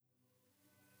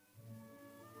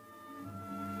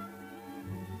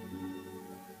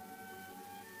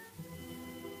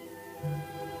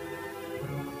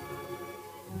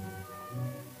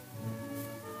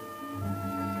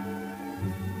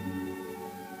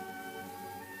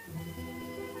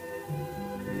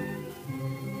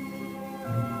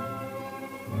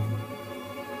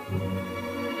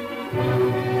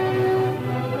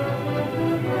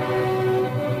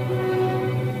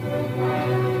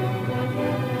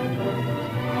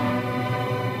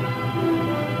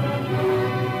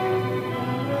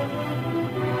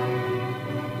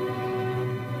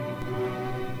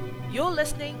You're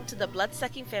listening to The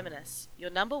Bloodsucking Feminists, your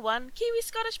number one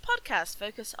Kiwi-Scottish podcast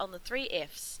focused on the three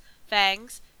Fs: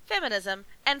 fangs, feminism,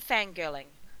 and fangirling.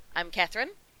 I'm Catherine.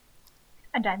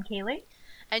 And I'm Kaylee.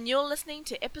 And you're listening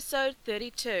to episode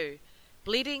 32,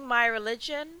 Bleeding My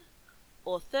Religion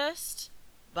or Thirst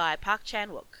by Park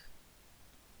Chan-wook.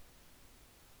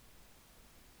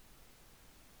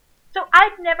 So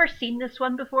I've never seen this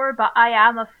one before, but I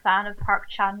am a fan of Park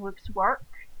Chan-wook's work.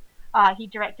 He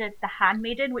directed The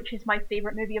Handmaiden, which is my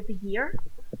favourite movie of the year.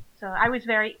 So I was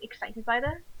very excited by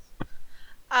this.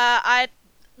 I'd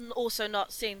also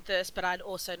not seen Thirst, but I'd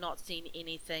also not seen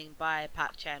anything by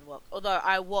Park Chan-wook. Although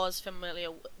I was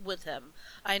familiar with him,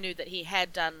 I knew that he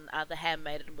had done The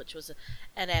Handmaiden, which was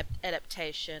an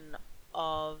adaptation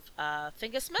of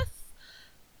Fingersmith.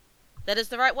 That is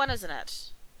the right one, isn't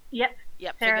it? Yep.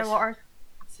 Sarah Fingersmith. Waters.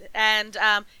 And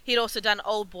he'd also done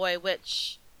Old Boy,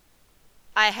 which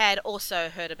I had also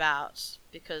heard about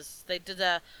because they did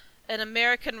an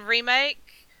American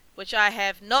remake, which I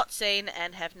have not seen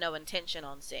and have no intention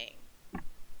on seeing.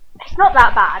 It's not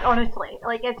that bad, honestly.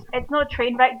 Like it's not a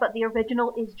train wreck, but the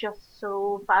original is just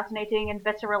so fascinating and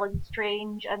visceral and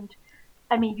strange. And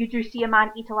I mean, you do see a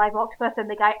man eat a live octopus, and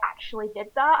the guy actually did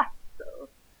that. So.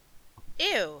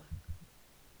 Ew.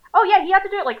 Oh yeah, he had to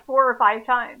do it like 4 or 5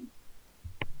 times.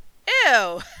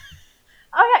 Ew.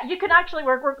 Oh yeah, you can actually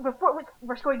we're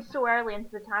going so early into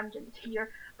the tangent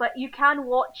here, but you can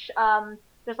watch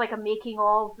there's like a making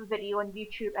of video on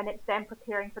YouTube, and it's them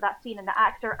preparing for that scene, and the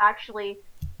actor actually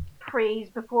prays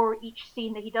before each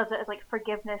scene that he does it as like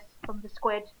forgiveness from the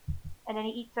squid, and then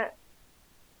he eats it.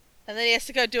 And then he has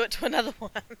to go do it to another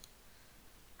one.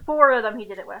 4 of them he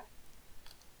did it with.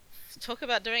 Talk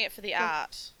about doing it for the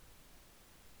art.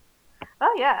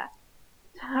 Oh yeah.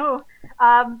 So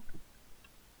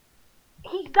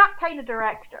he's that kind of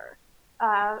director.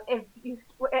 If you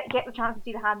get the chance to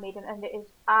see The Handmaiden, and it is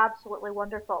absolutely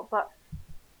wonderful, but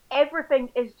everything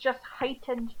is just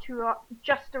heightened to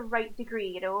just the right degree,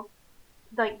 you know?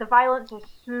 Like, the violence is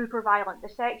super violent, the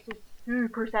sex is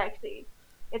super sexy.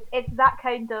 It's that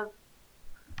kind of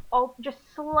just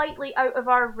slightly out of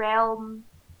our realm,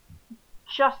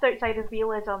 just outside of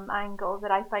realism angle that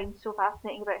I find so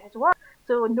fascinating about his work.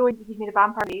 So knowing that he's made a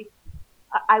vampire movie,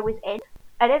 I was in.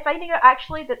 And then finding out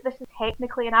actually that this is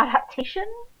technically an adaptation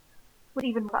was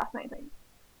even more fascinating.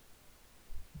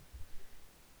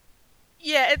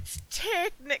 Yeah, it's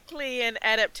technically an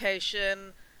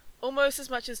adaptation, almost as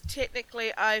much as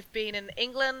technically I've been in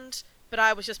England, but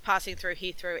I was just passing through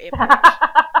Heathrow Airport.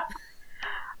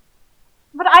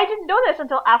 But I didn't know this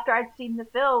until after I'd seen the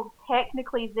film.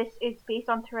 Technically, this is based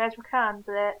on Thérèse Raquin,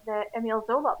 the Émile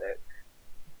Zola book,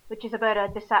 which is about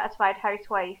a dissatisfied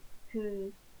housewife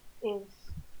who is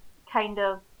kind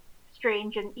of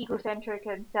strange and egocentric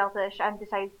and selfish and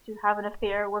decides to have an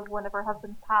affair with one of her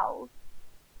husband's pals.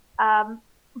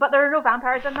 But there are no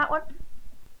vampires in that one.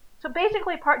 So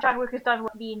basically Park Chan-wook has done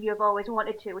what me and you have always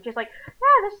wanted to, which is like,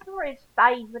 yeah, this story is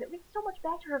fine, but it would be so much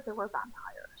better if there were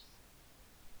vampires.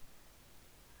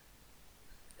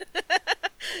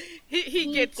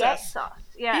 he gets us.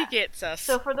 Yeah. He gets us.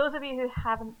 So for those of you who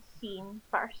haven't seen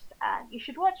First, you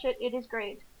should watch it. It is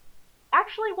great.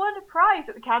 Actually won a prize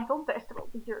at the Cannes Film Festival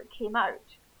the year it came out.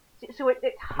 So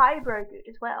it's highbrow good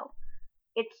as well.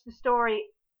 It's the story.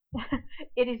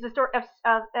 It is the story of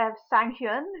Sang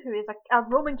Hyun, who is a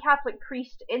Roman Catholic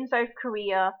priest in South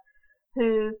Korea,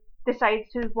 who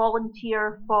decides to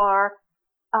volunteer for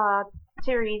a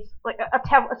series of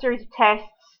tests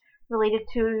related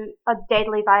to a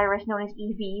deadly virus known as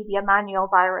EV, the Emmanuel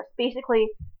virus. Basically,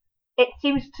 it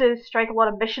seems to strike a lot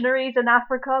of missionaries in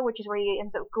Africa, which is where he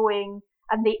ends up going,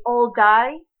 and they all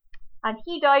die. And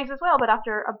he dies as well, but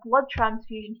after a blood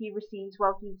transfusion he receives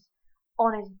while he's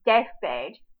on his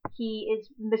deathbed, he is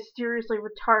mysteriously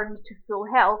returned to full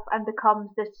health and becomes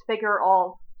this figure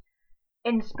of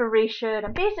inspiration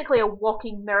and basically a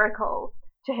walking miracle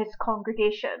to his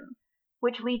congregation,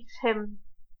 which leads him...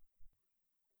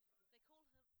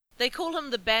 They call him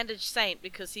the bandaged saint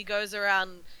because he goes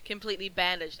around completely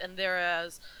bandaged, and there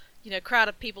is, crowd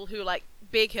of people who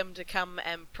beg him to come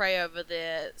and pray over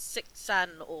their sick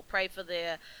son, or pray for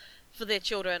their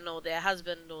children, or their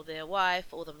husband, or their wife,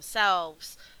 or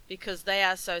themselves, because they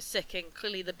are so sick. And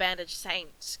clearly, the bandaged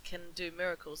saint can do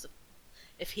miracles.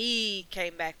 If he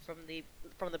came back from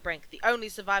the brink, the only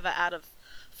survivor out of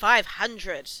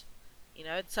 500,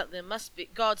 it's something.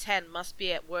 God's hand must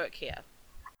be at work here.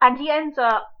 And he ends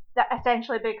up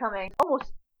essentially becoming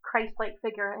almost Christ-like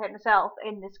figure himself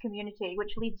in this community,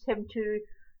 which leads him to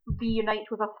reunite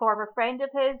with a former friend of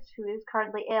his who is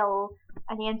currently ill,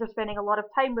 and he ends up spending a lot of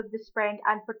time with this friend,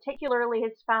 and particularly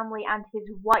his family and his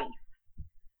wife,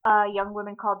 a young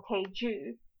woman called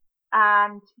Taeju,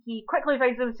 and he quickly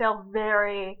finds himself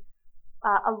very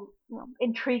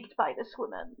intrigued by this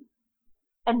woman,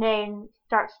 and then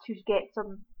starts to get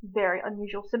some very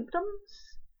unusual symptoms.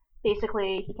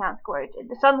 Basically, he can't go out in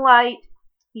the sunlight.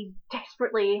 He's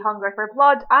desperately hungry for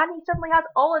blood, and he suddenly has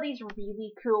all of these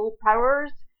really cool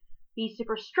powers. He's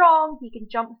super strong. He can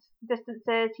jump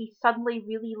distances. He suddenly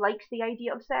really likes the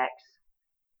idea of sex.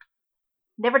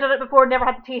 Never done it before, never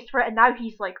had the taste for it, and now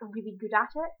he's like really good at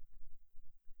it.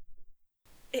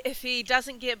 If he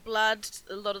doesn't get blood,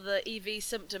 a lot of the EV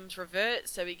symptoms revert,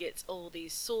 so he gets all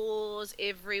these sores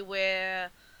everywhere.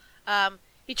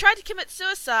 He tried to commit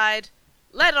suicide,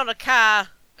 landed on a car,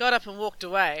 got up and walked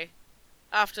away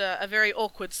after a very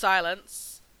awkward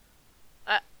silence.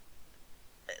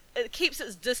 It keeps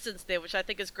its distance there, which I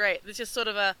think is great. There's just sort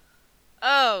of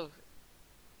oh,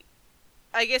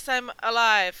 I guess I'm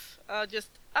alive. I'll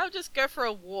just go for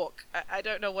a walk. I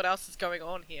don't know what else is going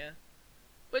on here.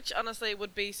 Which, honestly,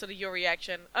 would be sort of your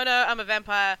reaction. Oh no, I'm a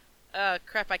vampire.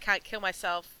 Crap, I can't kill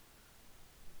myself.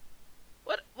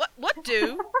 What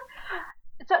do?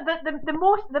 So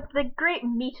the great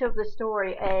meat of the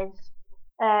story is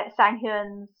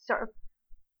Sang-hyun's sort of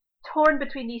torn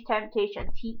between these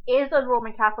temptations. He is a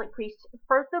Roman Catholic priest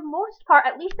for the most part,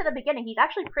 at least at the beginning. He's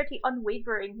actually pretty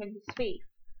unwavering in his faith.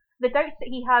 The doubts that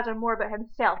he has are more about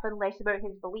himself and less about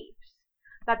his beliefs.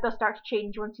 That does start to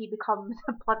change once he becomes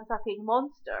a blood-sucking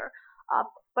monster.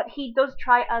 But he does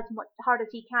try as much hard as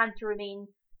he can to remain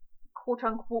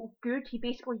quote-unquote good. He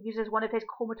basically uses one of his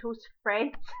comatose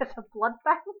friends as a blood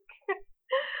bank.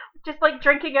 Just like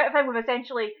drinking out of him with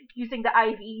essentially using the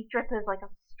IV drip as like a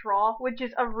straw, which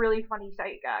is a really funny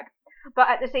sight gag. But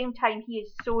at the same time, he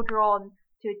is so drawn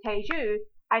to Taeju,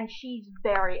 and she's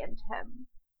very into him.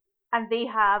 And they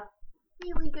have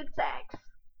really good sex.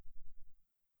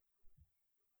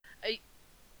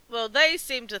 Well, they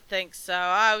seem to think so.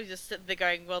 I was just sitting there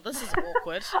going, well, this is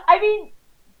awkward. I mean,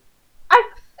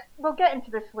 we'll get into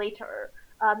this later,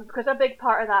 because a big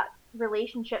part of that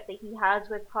relationship that he has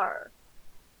with her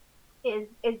is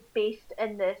based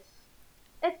in this.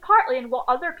 It's partly in what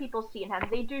other people see in him.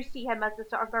 They do see him as the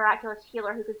sort of miraculous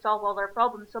healer who could solve all their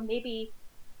problems, so maybe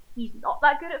he's not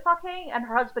that good at fucking, and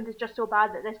her husband is just so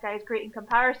bad that this guy is great in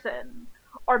comparison.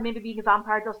 Or maybe being a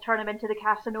vampire does turn him into the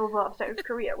Casanova of South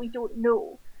Korea. We don't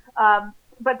know.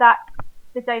 But that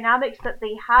the dynamics that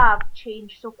they have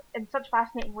change so in such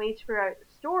fascinating ways throughout the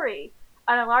story,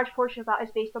 and a large portion of that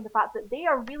is based on the fact that they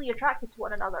are really attracted to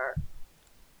one another,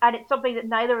 and it's something that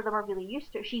neither of them are really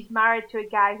used to. She's married to a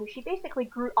guy who she basically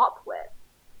grew up with,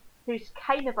 who's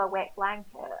kind of a wet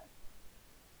blanket.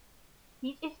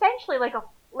 He's essentially like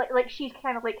she's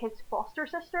kind of like his foster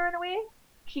sister in a way.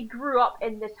 She grew up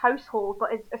in this household,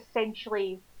 but is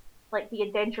essentially like the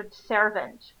indentured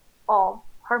servant of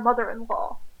her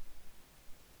mother-in-law.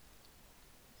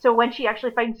 So when she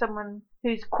actually finds someone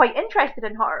who's quite interested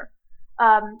in her,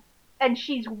 and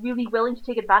she's really willing to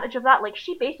take advantage of that, like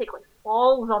she basically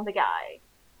falls on the guy.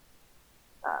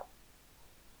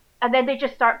 And then they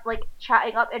just start like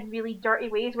chatting up in really dirty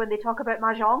ways when they talk about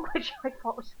mahjong, which I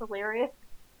thought was hilarious.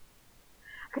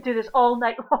 I could do this all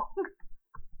night long.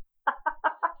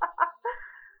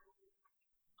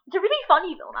 It's a really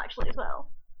funny film, actually, as well.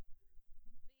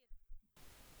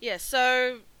 Yeah,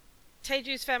 so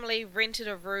Taeju's family rented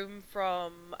a room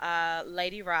from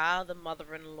Lady Ra, the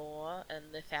mother-in-law, and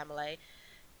the family,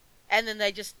 and then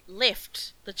they just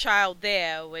left the child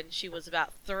there when she was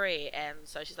about 3, and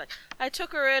so she's like, I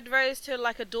took her and raised her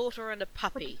like a daughter and a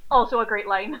puppy. Also a great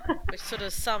line. Which sort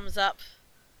of sums up...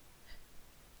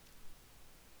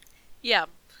 Yeah,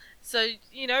 so,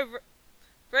 you know,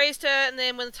 raised her, and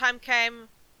then when the time came,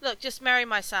 look, just marry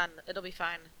my son, it'll be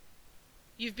fine.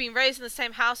 You've been raised in the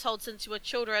same household since you were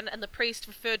children, and the priest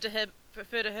referred to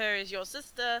her as your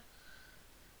sister.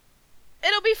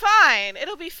 It'll be fine.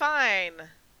 It'll be fine.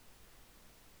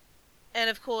 And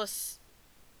of course,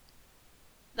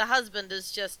 the husband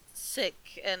is just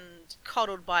sick and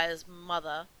coddled by his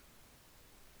mother.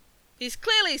 He's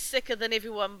clearly sicker than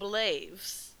everyone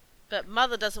believes, but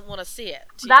mother doesn't want to see it.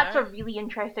 That's a really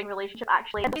interesting relationship,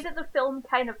 actually. I think that the film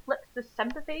kind of flips the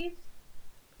sympathies.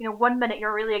 You know, one minute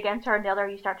you're really against her, and the other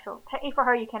you start to feel pity for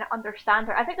her, you kind of understand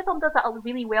her. I think the film does that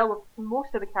really well with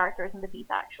most of the characters in the piece,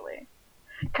 actually.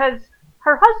 Because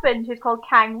her husband, who's called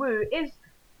Kang Woo, is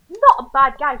not a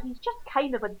bad guy, he's just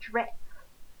kind of a drip.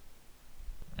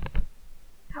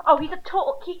 Oh, he's a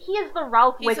total... He is the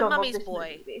Ralph Wiggum of this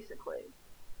movie, basically.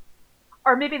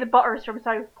 Or maybe the Butters from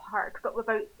South Park, but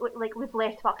with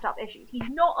less fucked up issues. He's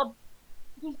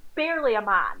barely a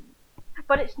man.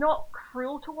 But it's not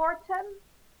cruel towards him.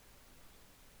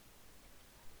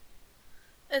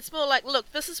 It's more like,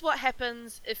 look, this is what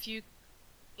happens if you,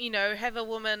 have a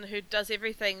woman who does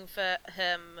everything for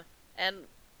him and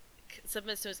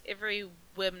submits to his every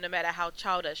whim, no matter how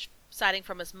childish, starting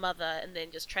from his mother and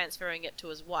then just transferring it to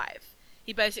his wife.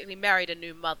 He basically married a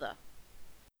new mother.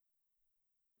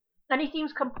 And he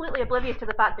seems completely oblivious to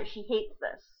the fact that she hates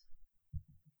this.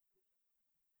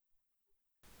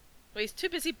 Well, he's too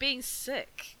busy being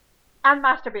sick. And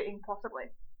masturbating, possibly.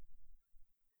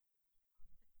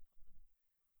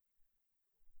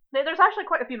 There's actually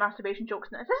quite a few masturbation jokes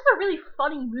in this. This is a really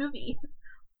funny movie.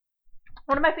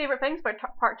 One of my favourite things about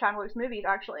Park Chan-wook's movies,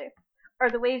 actually, are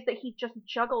the ways that he just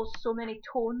juggles so many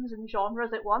tones and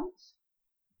genres at once.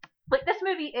 Like, this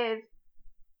movie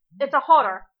it's a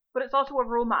horror, but it's also a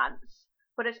romance,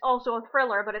 but it's also a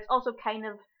thriller, but it's also kind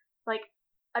of like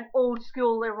an old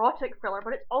school erotic thriller,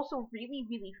 but it's also really,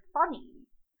 really funny.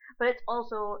 But it's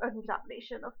also an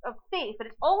examination of faith, and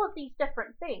it's all of these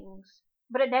different things,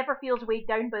 but it never feels weighed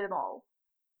down by them all.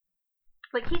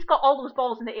 Like, he's got all those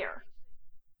balls in the air.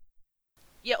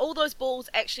 Yeah, all those balls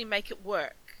actually make it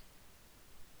work.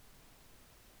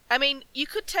 I mean, you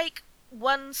could take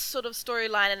one sort of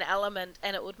storyline and element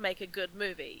and it would make a good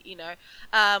movie,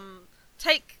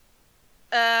 Take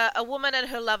a woman and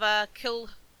her lover kill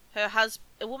her husband.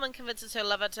 A woman convinces her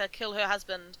lover to kill her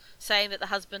husband, saying that the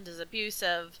husband is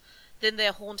abusive. Then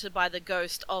they're haunted by the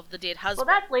ghost of the dead husband.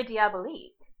 Well, that's Lady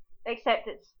Diabolique, except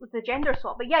it's the gender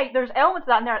swap. But yeah, there's elements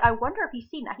of that in there. I wonder if he's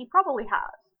seen that. He probably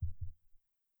has.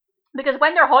 Because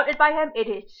when they're haunted by him, it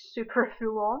is super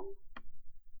full on.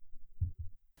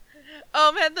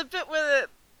 Oh man, the bit where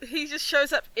he just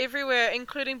shows up everywhere,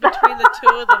 including between the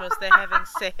two of them as they're having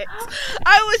sex.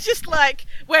 I was just like,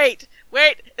 wait,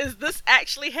 is this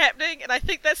actually happening? And I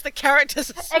think that's the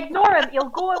character's... Ignore him, he'll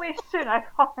go away soon, I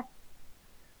promise.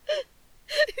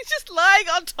 He's just lying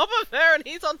on top of her and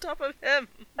he's on top of him.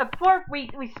 Before we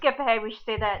skip ahead, we should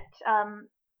say that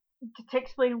to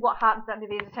explain what happens in the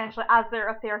movie is essentially as their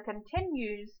affair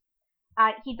continues,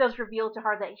 he does reveal to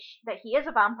her that he is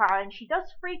a vampire, and she does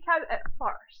freak out at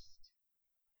first,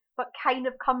 but kind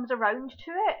of comes around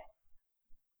to it.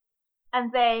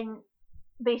 And then,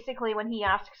 basically, when he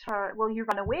asks her, will you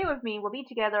run away with me, we'll be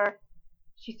together,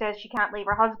 she says she can't leave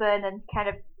her husband, and kind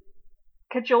of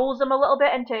cajoles him a little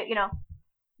bit into,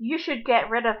 you should get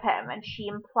rid of him, and she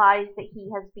implies that he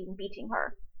has been beating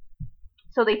her.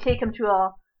 So they take him to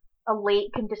a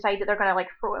lake and decide that they're going to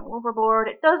throw him overboard.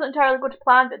 It doesn't entirely go to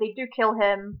plan, but they do kill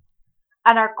him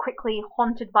and are quickly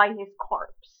haunted by his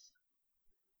corpse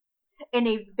in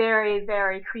a very,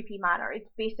 very creepy manner. It's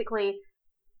basically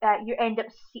they end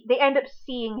up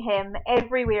seeing him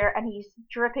everywhere, and he's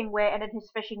dripping wet and in his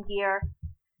fishing gear,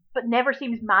 but never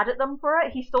seems mad at them for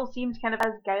it. He still seems kind of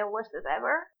as guileless as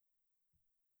ever.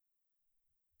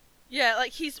 Yeah,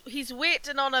 like he's wet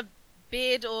and on a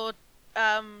bed or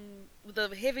with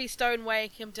a heavy stone weighing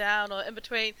him down or in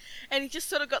between, and he just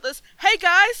sort of got this "Hey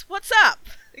guys, what's up?"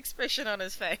 expression on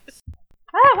his face.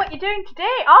 Ah, what you doing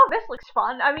today? Oh, this looks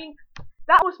fun. I mean,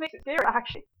 that almost makes it scary,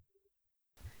 actually.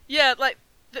 Yeah, like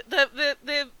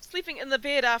they're sleeping in the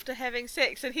bed after having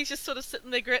sex, and he's just sort of sitting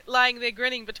there, lying there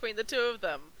grinning between the two of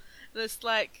them. And it's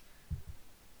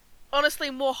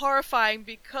honestly more horrifying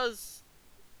because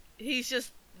he's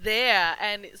just there,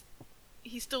 and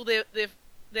he's still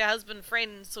their husband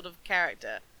friend sort of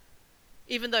character,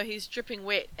 even though he's dripping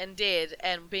wet and dead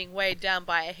and being weighed down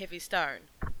by a heavy stone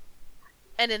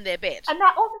and in their bed. And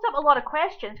that opens up a lot of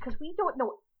questions, because we don't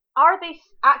know, are they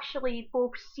actually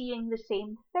both seeing the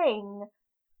same thing?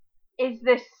 Is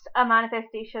this a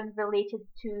manifestation related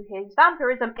to his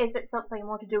vampirism? Is it something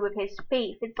more to do with his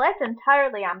faith? It's left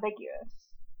entirely ambiguous.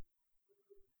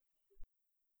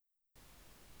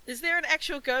 Is there an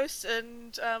actual ghost,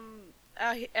 and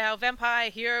our vampire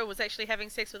hero was actually having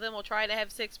sex with him or trying to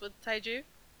have sex with Taeju?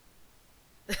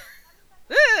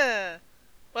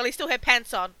 Well, he still had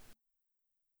pants on.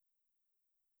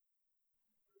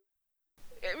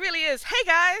 It really is. Hey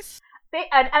guys!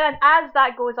 And as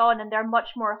that goes on, and they're much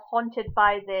more haunted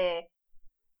by this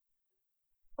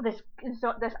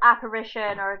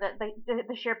apparition, or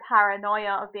the sheer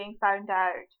paranoia of being found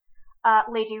out,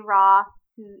 Lady Ra,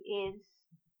 who is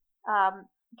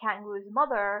Kang Woo's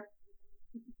mother,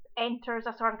 enters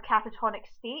a sort of catatonic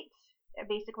state,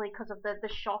 basically because of the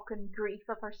shock and grief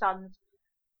of her son's.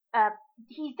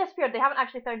 He's disappeared. They haven't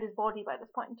actually found his body by this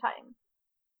point in time.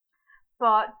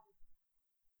 But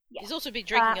yeah. He's also been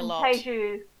drinking a lot.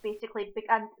 Taeju basically,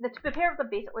 and the pair of them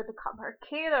basically become her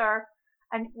carer,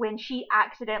 and when she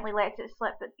accidentally lets it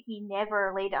slip that he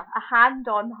never laid a hand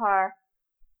on her,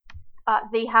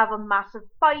 they have a massive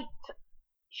fight.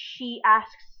 She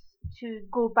asks to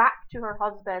go back to her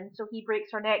husband, so he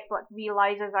breaks her neck, but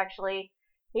realizes actually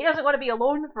he doesn't want to be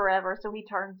alone forever, so he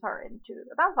turns her into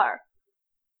a vampire.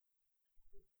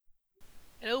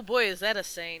 And oh boy, is that a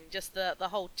scene! Just the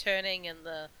whole turning and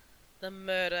the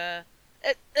murder.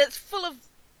 It's full of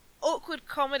awkward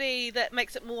comedy that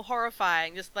makes it more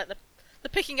horrifying. Just like the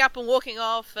picking up and walking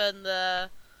off, and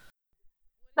That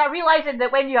realizing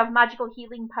that when you have magical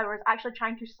healing powers, actually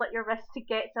trying to slit your wrist to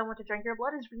get someone to drink your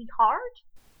blood is really hard.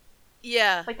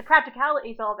 yeah. Like the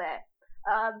practicalities of it.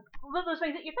 One of those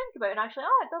things that you think about and actually,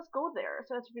 it does go there,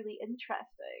 so it's really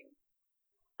interesting.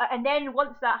 And then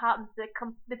once that happens,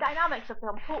 the dynamics of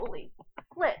them totally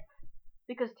flip.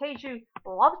 Because Teju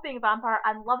loves being a vampire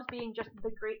and loves being just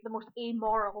the most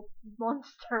amoral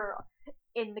monster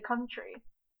in the country.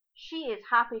 She is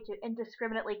happy to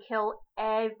indiscriminately kill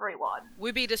everyone.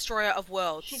 Would-be destroyer of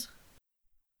worlds.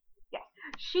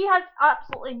 She has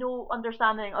absolutely no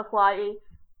understanding of why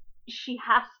she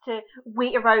has to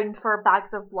wait around for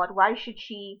bags of blood. Why should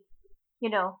she,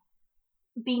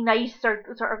 be nice or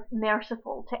sort of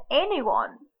merciful to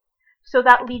anyone? So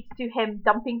that leads to him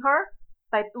dumping her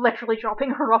by literally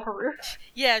dropping her off a roof.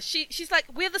 Yeah, she's like,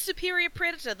 we're the superior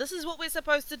predator. This is what we're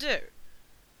supposed to do.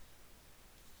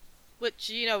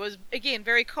 Which, is, again,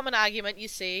 very common argument you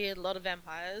see in a lot of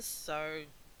vampires, so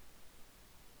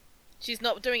she's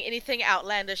not doing anything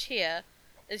outlandish here.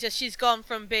 It's just she's gone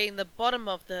from being the bottom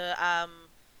of the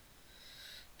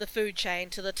food chain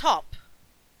to the top.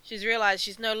 She's realized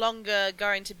she's no longer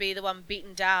going to be the one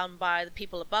beaten down by the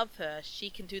people above her. She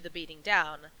can do the beating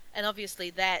down. And obviously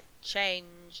that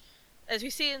change, as we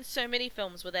see in so many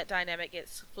films where that dynamic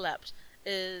gets flipped,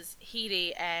 is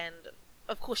Hiri, and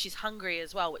of course she's hungry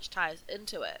as well, which ties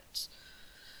into it.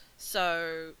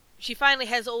 So she finally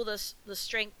has all this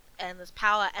strength and this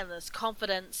power and this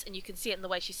confidence, and you can see it in the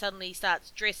way she suddenly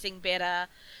starts dressing better.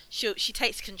 She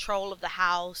takes control of the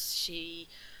house. She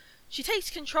takes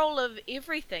control of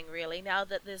everything, really, now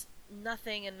that there's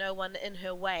nothing and no one in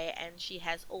her way, and she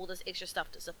has all this extra stuff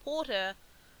to support her.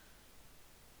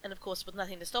 And of course, with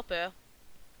nothing to stop her,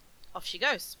 off she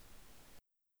goes.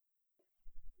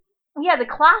 Yeah, the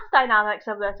class dynamics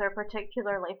of this are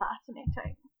particularly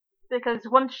fascinating. Because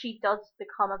once she does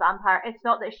become a vampire, it's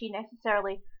not that she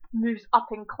necessarily moves up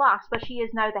in class, but she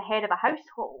is now the head of a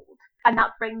household. And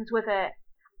that brings with it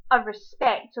a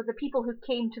respect. So the people who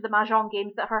came to the Mahjong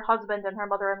games that her husband and her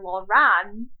mother-in-law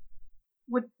ran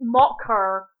would mock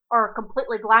her or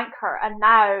completely blank her, and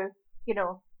now,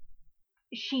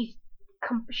 she's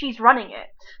running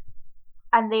it,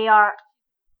 and they are,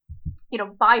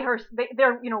 by her,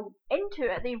 they're,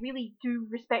 into it. They really do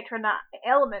respect her in that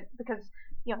element because,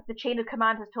 the chain of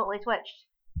command has totally switched.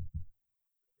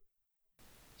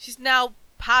 She's now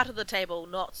part of the table,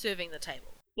 not serving the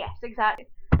table. Yes, exactly.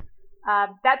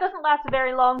 That doesn't last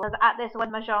very long, because at this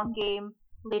one Mahjong game,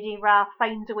 Lady Ra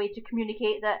finds a way to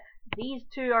communicate that these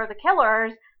two are the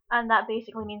killers, and that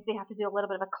basically means they have to do a little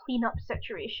bit of a clean-up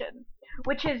situation,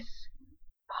 which is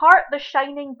part The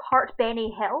Shining, part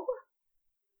Benny Hill.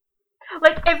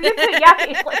 Like, if you put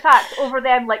Yakety Split Tax over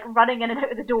them, like, running in and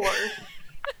out of the doors,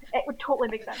 it would totally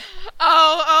make sense.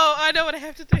 Oh, I know what I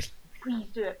have to do. Please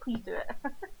do it.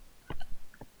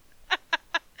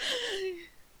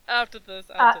 After this,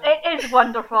 it is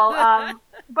wonderful.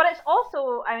 But it's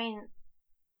also,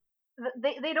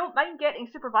 they don't mind getting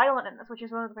super violent in this, which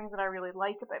is one of the things that I really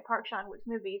like about Park Chan-wook's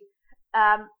movies.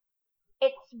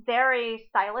 It's very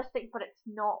stylistic, but it's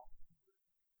not.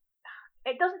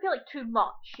 It doesn't feel like too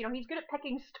much. He's good at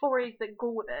picking stories that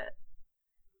go with it.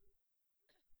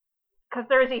 Because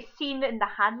there is a scene in The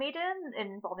Handmaiden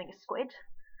involving a squid.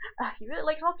 He really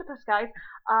likes octopus, guys.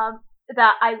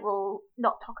 That I will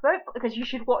not talk about because you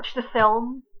should watch the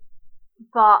film.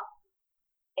 But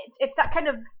it's that kind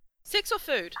of sex or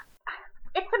food.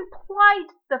 It's implied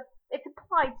sex.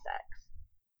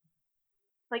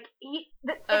 Like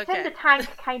it's in the tank,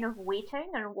 kind of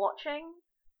waiting and watching.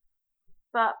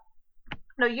 But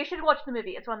no, you should watch the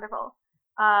movie. It's wonderful.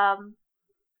 But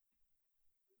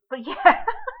yeah,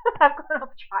 I've gone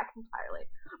off track entirely.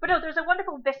 But no, there's a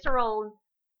wonderful visceral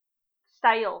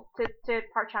style to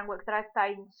Park Chan-wook that I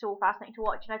find so fascinating to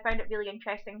watch, and I found it really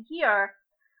interesting here.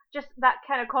 Just that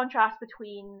kind of contrast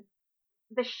between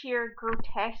the sheer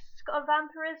grotesque of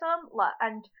vampirism,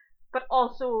 but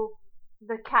also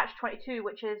the catch-22,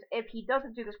 which is if he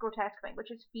doesn't do this grotesque thing,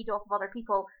 which is feed off of other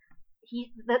people,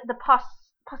 the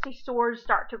pussy sores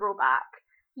start to grow back.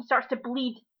 He starts to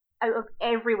bleed out of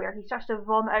everywhere. He starts to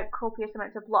vomit out copious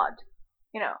amounts of blood.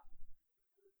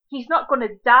 He's not going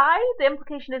to die. The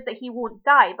implication is that he won't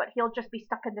die, but he'll just be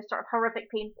stuck in this sort of horrific,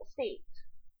 painful state.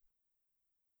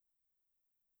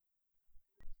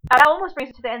 And that almost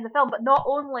brings it to the end of the film, but not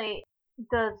only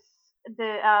does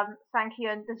the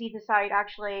Sang-hyun, does he decide,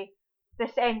 actually,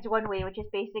 this ends one way, which is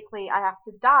basically I have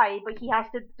to die, but he has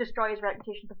to destroy his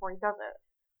reputation before he does it.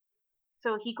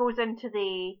 So he goes into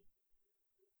the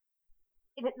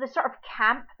sort of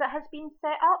camp that has been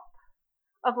set up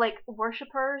of like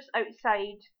worshippers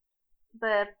outside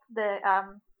the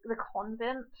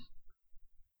convent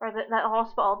or the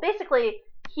hospital. Basically,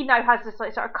 he now has this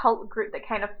like sort of cult group that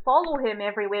kind of follow him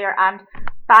everywhere and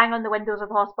bang on the windows of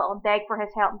the hospital and beg for his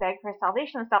help and beg for his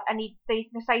salvation and stuff. And they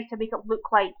decide to make it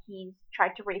look like he's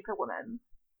tried to rape a woman,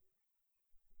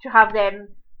 to have them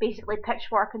basically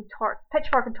pitchfork and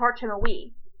torch him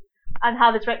away, and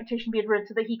have his reputation be ruined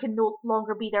so that he can no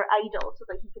longer be their idol, so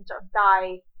that he can sort of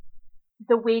die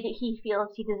the way that he feels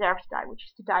he deserves to die, which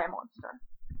is to die a monster.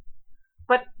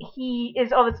 But he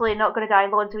is obviously not going to die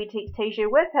alone, so he takes Taeju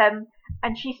with him,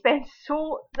 and she spends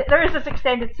there is this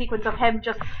extended sequence of him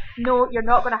just, no, you're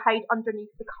not going to hide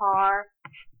underneath the car,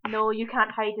 no, you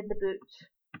can't hide in the boot,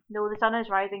 no, the sun is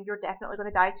rising, you're definitely going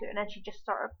to die too, and then she just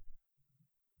sort of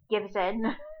gives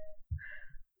in.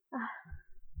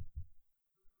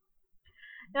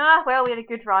 Well, we had a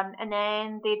good run, and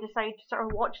then they decide to sort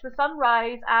of watch the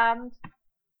sunrise and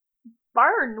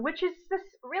burn, which is this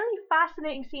really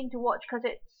fascinating scene to watch because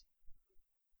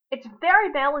it's very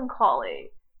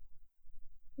melancholy,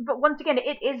 but once again,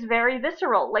 it is very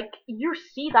visceral. Like, you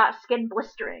see that skin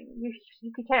blistering,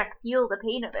 you can kind of feel the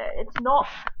pain of it. It's not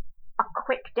a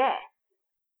quick death.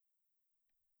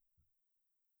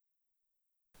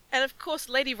 And of course,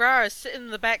 Lady Ra is sitting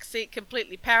in the back seat,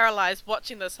 completely paralyzed,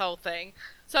 watching this whole thing.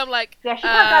 So I'm like, yeah, she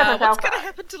can't drive herself. What's going to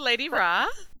happen to Lady Ra?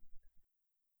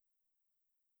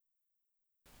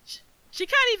 She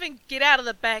can't even get out of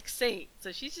the back seat,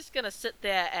 so she's just going to sit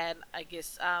there and, I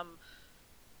guess,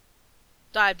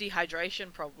 die of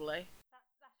dehydration, probably.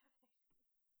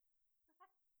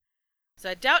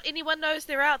 So I doubt anyone knows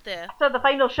they're out there. So the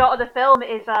final shot of the film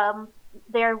is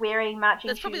they're wearing matching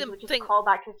That's shoes, which is a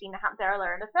callback to a scene that happens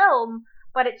earlier in the film,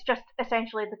 but it's just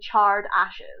essentially the charred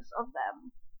ashes of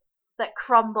them that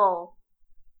crumble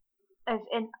as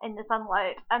in the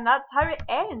sunlight, and that's how it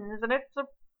ends. And it's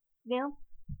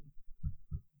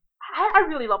I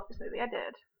really loved this movie. I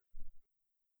did.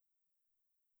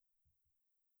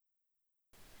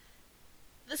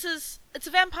 It's a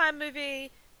vampire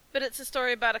movie, but it's a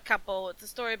story about a couple. It's a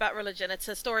story about religion. It's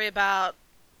a story about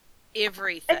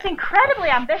everything. It's incredibly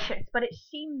ambitious, but it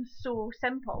seems so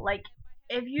simple. Like,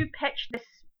 if you pitch this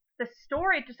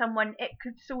story to someone, it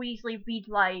could so easily read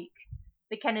like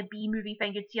the kind of B movie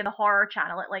thing you'd see on the horror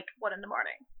channel at like 1 a.m.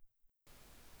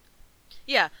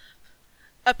 Yeah.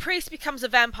 A priest becomes a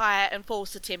vampire and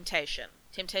falls to temptation.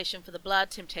 Temptation for the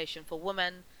blood, temptation for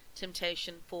woman,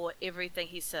 temptation for everything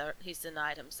he's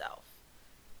denied himself.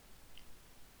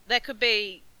 That could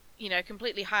be,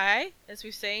 completely high, as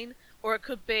we've seen, or it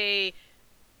could be,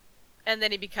 and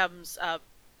then he becomes a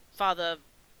father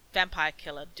vampire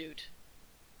killer dude.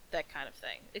 That kind of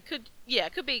thing. It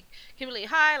could be completely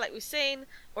high, like we've seen,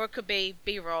 or it could be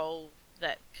B-roll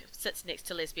that sits next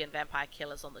to lesbian vampire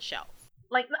killers on the shelf.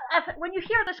 Like, when you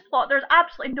hear this plot, there's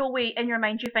absolutely no way in your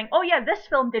mind you think, oh yeah, this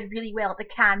film did really well at the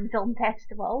Cannes Film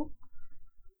Festival.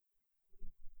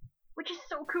 Which is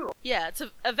so cool. Yeah, it's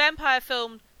a vampire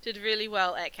film did really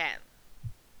well at Cannes.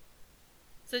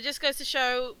 So it just goes to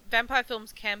show vampire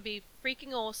films can be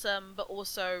freaking awesome, but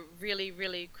also really,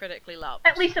 really critically loved.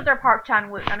 At least if they're Park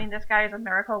Chan-wook. I mean, this guy is a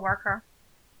miracle worker.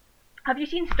 Have you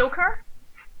seen Stoker?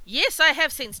 Yes, I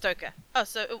have seen Stoker. Oh,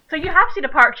 so you have seen a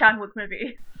Park Chan-wook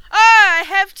movie? Oh, I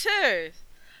have too.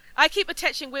 I keep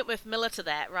attaching Wentworth Miller to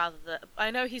that rather than... I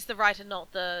know he's the writer,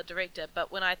 not the director, but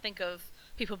when I think of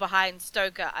people behind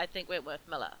Stoker, I think Wentworth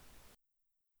Miller.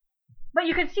 But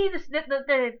you can see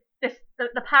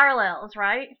the parallels,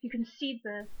 right? You can see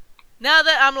the... Now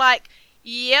that I'm like,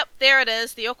 yep, there it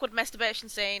is, the awkward masturbation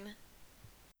scene.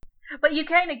 But you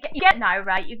kind of get now,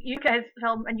 right? You look at his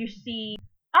film and you see,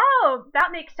 oh,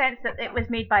 that makes sense that it was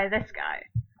made by this guy.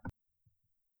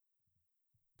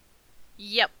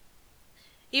 Yep.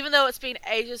 Even though it's been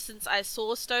ages since I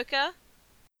saw Stoker.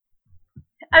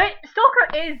 I mean,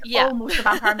 Stoker is almost a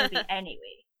vampire movie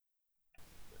anyway.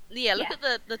 Yeah, look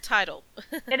at the title.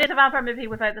 It is a vampire movie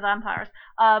without the vampires.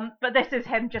 But this is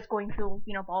him just going full,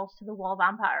 balls to the wall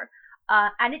vampire.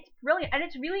 And it's brilliant, and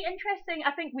it's really interesting.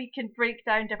 I think we can break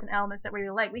down different elements that we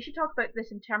really like. We should talk about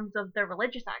this in terms of the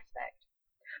religious aspect,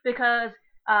 because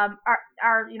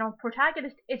our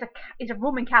protagonist is a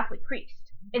Roman Catholic priest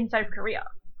in South Korea.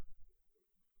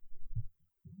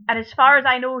 And as far as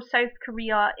I know, South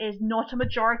Korea is not a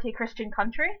majority Christian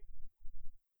country.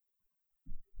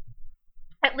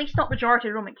 At least not majority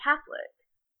Roman Catholic.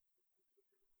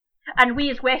 And we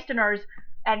as Westerners,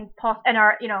 in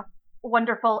our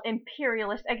wonderful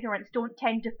imperialist ignorance, don't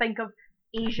tend to think of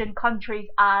Asian countries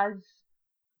as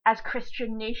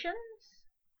Christian nations.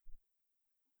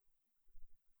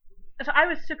 So I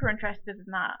was super interested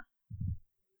in that.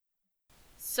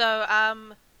 So,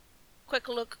 quick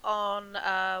look on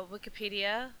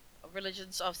Wikipedia.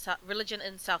 Religion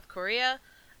in South Korea.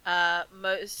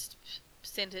 Most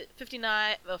percentage,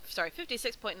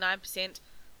 56.9%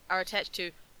 are attached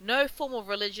to no formal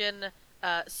religion,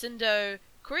 Sindo,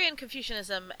 Korean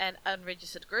Confucianism, and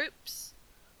unregistered groups.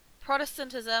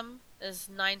 Protestantism is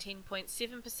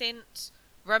 19.7%.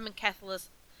 Roman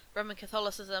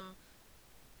Catholicism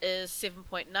is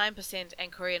 7.9%,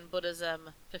 and Korean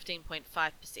Buddhism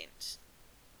 15.5%.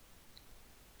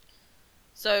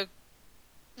 So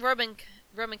Roman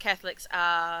Catholics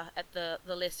are at the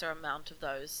lesser amount of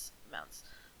those amounts.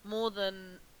 More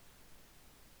than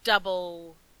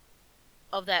double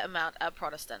of that amount are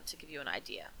Protestant, to give you an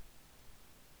idea.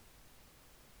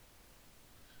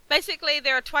 Basically,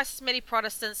 there are twice as many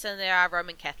Protestants than there are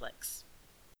Roman Catholics.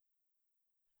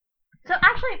 So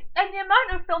actually, in the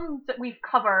amount of films that we've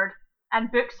covered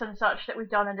and books and such that we've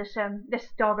done in this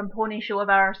dog and pony show of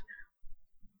ours,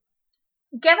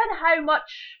 given how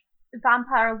much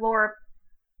vampire lore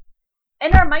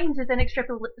in our minds is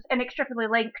inextricably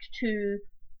linked to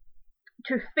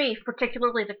faith,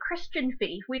 particularly the Christian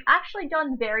faith, we've actually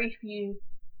done very few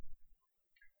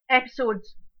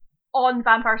episodes on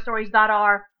vampire stories that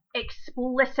are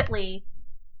explicitly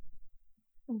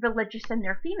religious in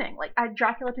their theming. Like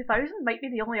Dracula 2000 might be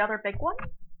the only other big one.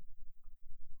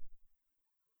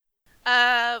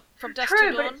 From Dusk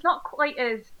True, to Dawn. but it's not quite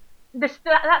as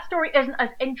that story isn't as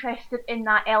interested in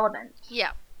that element.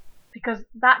 Yeah. Because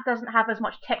that doesn't have as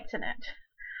much text in it.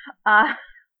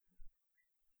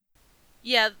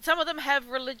 Yeah, some of them have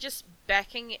religious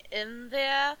backing in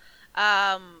there.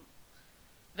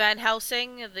 Van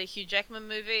Helsing, the Hugh Jackman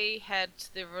movie, had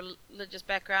the religious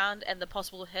background and the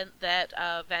possible hint that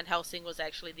Van Helsing was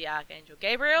actually the Archangel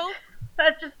Gabriel.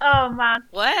 That's just, oh man.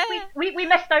 What? We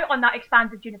missed out on that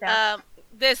expanded universe.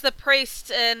 There's the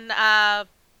priest in, I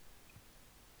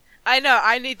know,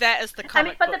 I need that as the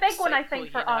comic but the book big one I sequel,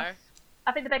 think for us,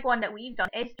 I think the big one that we've done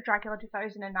is Dracula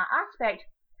 2000 in that aspect,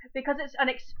 because it's an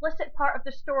explicit part of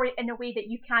the story in a way that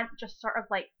you can't just sort of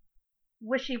like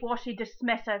wishy-washy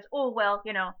dismiss as, oh well,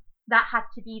 that had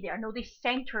to be there. No, they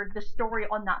centered the story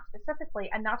on that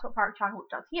specifically, and that's what Park Chan-wook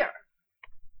does here.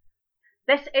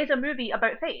 This is a movie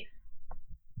about faith.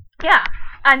 Yeah,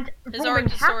 and his Roman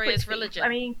origin story Catholic is faith. religion. I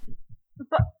mean,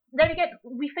 but then again,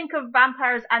 we think of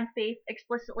vampires and faith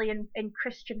explicitly in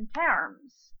Christian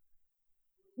terms,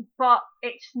 but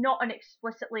it's not an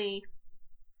explicitly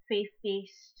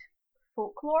faith-based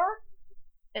folklore.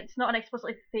 It's not an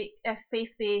explicitly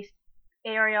faith-based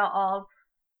area of,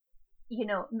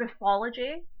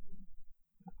 mythology.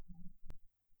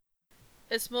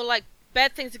 It's more like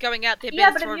bad things are going out there,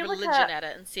 Yeah, better throw religion at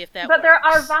it and see if that works. But there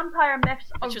are vampire myths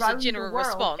Which was around a general the world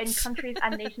response. in countries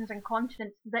and nations and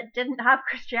continents that didn't have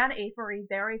Christianity for a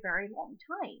very, very long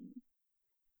time.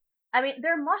 I mean,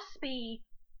 there must be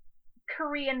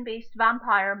Korean-based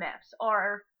vampire myths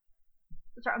or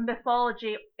sort of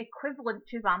mythology equivalent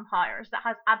to vampires that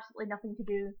has absolutely nothing to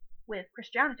do with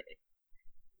Christianity.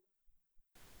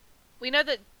 We know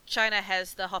that China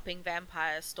has the hopping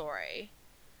vampire story.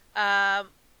 I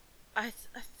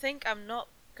think I'm not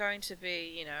going to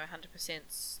be,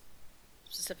 100%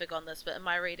 specific on this, but in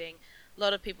my reading, a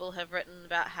lot of people have written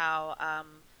about how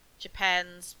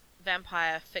Japan's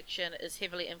vampire fiction is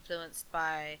heavily influenced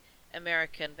by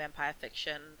American vampire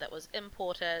fiction that was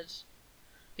imported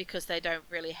because they don't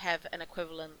really have an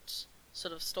equivalent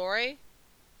sort of story.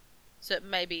 So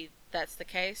maybe that's the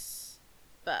case,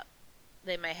 but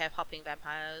they may have hopping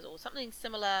vampires or something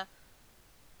similar.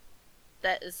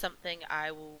 That is something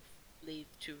I will leave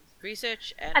to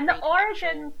research and the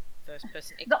origins.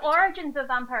 First-person The origins of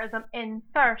vampirism in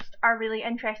Thirst are really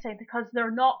interesting because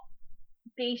they're not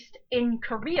based in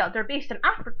Korea, they're based in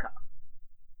Africa.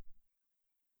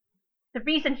 The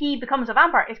reason he becomes a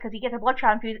vampire is because he gets a blood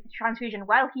transfusion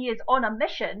while he is on a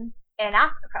mission in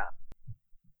Africa.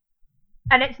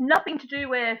 And it's nothing to do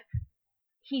with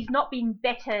he's not been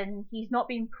bitten, he's not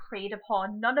been preyed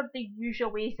upon, none of the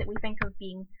usual ways that we think of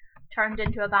being turned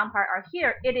into a vampire are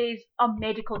here. It is a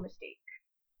medical mistake.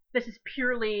 This is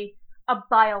purely a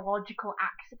biological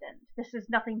accident. This is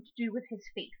nothing to do with his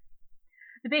faith.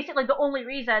 Basically, the only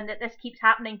reason that this keeps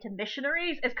happening to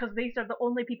missionaries is because these are the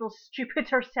only people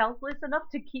stupid or selfless enough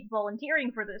to keep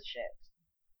volunteering for this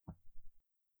shit.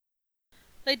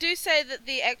 They do say that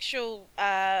the actual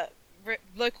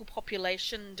local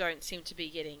population don't seem to be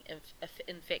getting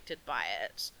infected by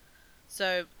it.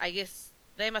 So I guess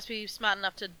they must be smart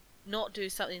enough to not do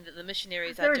something that the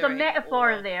missionaries are doing. There's a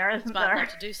metaphor there, isn't smart there?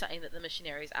 enough to do something that the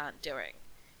missionaries aren't doing.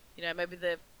 Maybe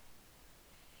the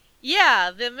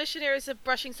missionaries are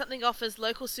brushing something off as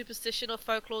local superstition or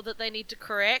folklore that they need to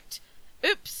correct.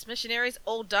 Oops, missionaries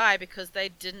all die because they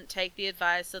didn't take the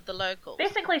advice of the locals.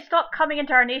 Basically, stop coming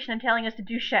into our nation and telling us to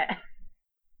do shit.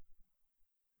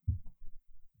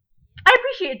 I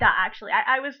appreciated that, actually.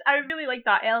 I really liked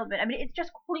that element. I mean, it's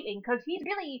just fleeting, because he's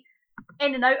really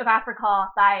in and out of Africa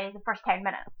by the first 10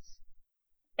 minutes.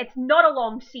 It's not a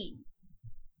long scene.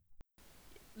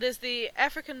 There's the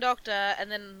African doctor,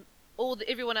 and then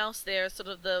everyone else there is sort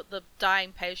of the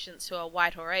dying patients who are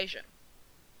white or Asian.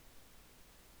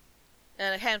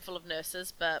 And a handful of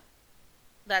nurses, but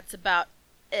that's about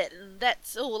it. And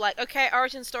that's all, like, okay,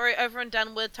 origin story over and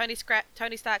done with. Tony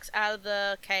Stark's out of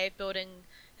the cave building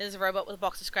his robot with a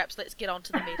box of scraps. Let's get on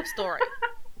to the meat of story.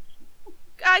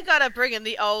 I gotta bring in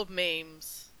the old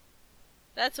memes.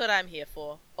 That's what I'm here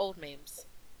for. Old memes.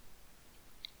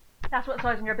 That's what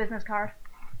says on your business card.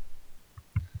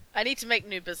 I need to make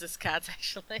new business cards,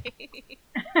 actually.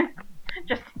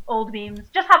 Just old memes.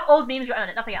 Just have old memes written on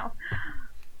it, nothing else.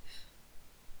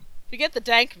 Forget the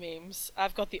dank memes.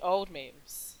 I've got the old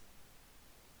memes.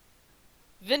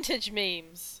 Vintage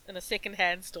memes in a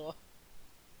second-hand store.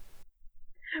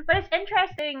 But it's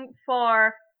interesting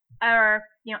for our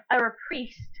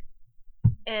priest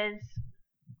is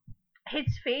his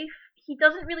faith. He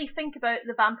doesn't really think about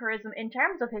the vampirism in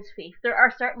terms of his faith. There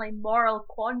are certainly moral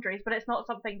quandaries, but it's not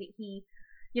something that he,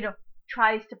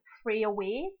 tries to pray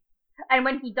away. And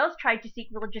when he does try to seek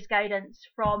religious guidance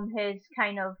from his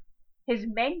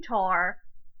mentor,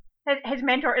 his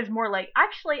mentor is more like,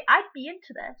 actually, I'd be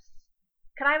into this.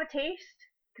 Can I have a taste?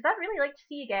 Because I'd really like to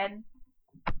see again.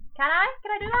 Can I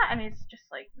do that? And he's just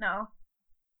like, no.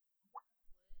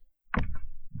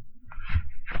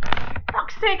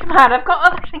 Fuck's sake, man, I've got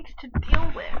other things to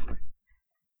deal with.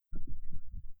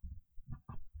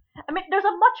 I mean, there's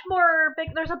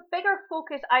a bigger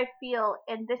focus, I feel,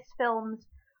 in this film's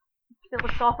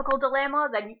philosophical dilemma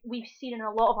than we've seen in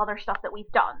a lot of other stuff that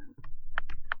we've done.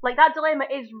 Like, that dilemma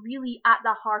is really at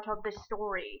the heart of this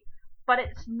story, but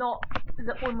it's not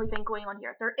the only thing going on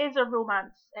here. There is a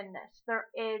romance in this. There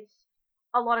is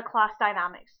a lot of class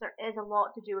dynamics. There is a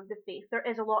lot to do with the faith. There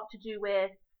is a lot to do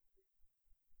with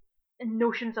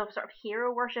notions of sort of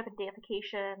hero worship and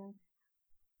deification.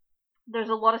 There's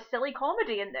a lot of silly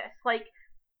comedy in this. Like,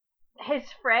 his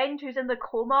friend who's in the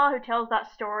coma, who tells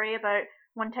that story about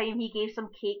one time he gave some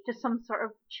cake to some sort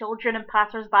of children and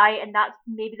passers-by, and that's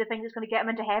maybe the thing that's going to get him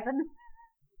into heaven.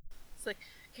 It's like,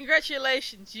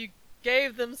 congratulations, you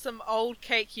gave them some old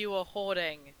cake you were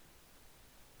hoarding.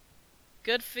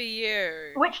 Good for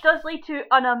you. Which does lead to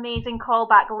an amazing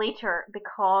callback later,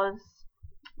 because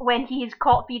when he's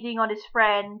caught feeding on his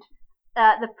friend,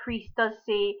 the priest does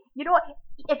say, you know what,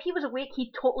 if he was awake,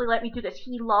 he'd totally let me do this.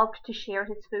 He loved to share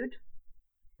his food.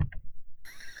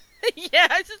 Yeah,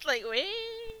 it's just like, wait.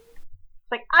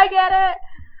 It's like, I get it.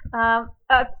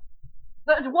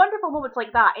 There's wonderful moments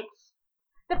like that.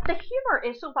 The humor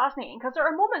is so fascinating, because there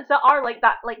are moments that are like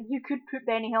that, like you could put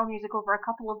Benny Hill music over a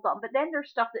couple of them, but then there's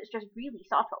stuff that's just really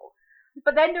subtle.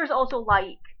 But then there's also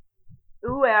like,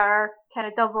 kind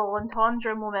of double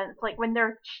entendre moments, like when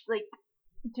they're like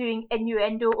doing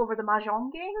innuendo over the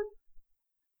Mahjong game.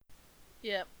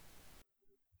 Yep.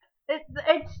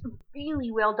 It's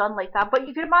really well done like that, but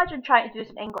you could imagine trying to do this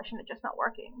in English and it just not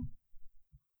working.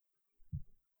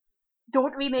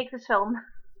 Don't remake this film.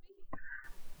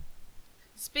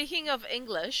 Speaking of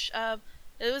English,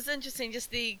 it was interesting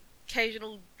just the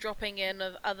occasional dropping in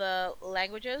of other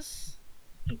languages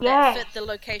that fit the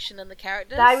location and the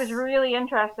characters. I was really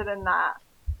interested in that.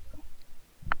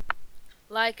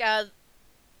 Like,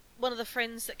 one of the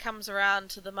friends that comes around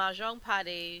to the Mahjong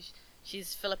party,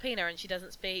 she's Filipina and she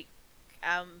doesn't speak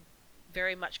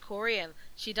very much Korean.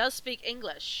 She does speak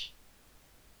English.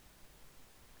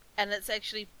 And it's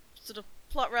actually sort of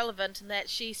plot relevant in that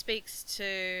she speaks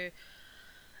to...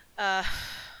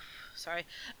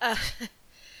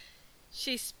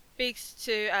 she speaks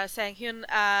to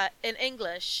Sang-hyun in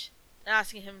English,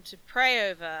 asking him to pray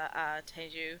over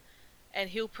Taeju,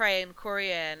 and he'll pray in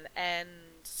Korean and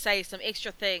say some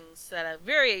extra things that are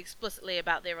very explicitly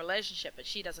about their relationship, but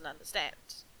she doesn't understand.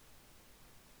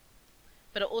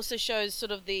 But it also shows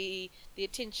sort of the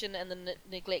attention and the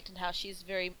neglect and how she's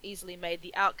very easily made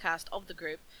the outcast of the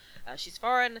group she's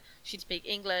foreign, she'd speak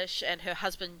English, and her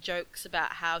husband jokes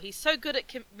about how he's so good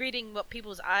at reading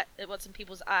what's in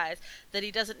people's eyes that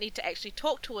he doesn't need to actually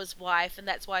talk to his wife, and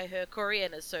that's why her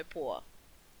Korean is so poor.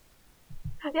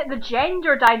 Yeah, the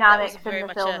gender dynamics in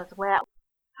the film as well.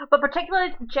 But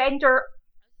particularly gender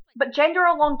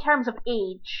along terms of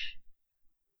age.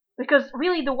 Because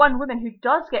really the one woman who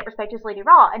does get respect is Lady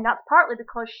Ra, and that's partly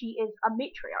because she is a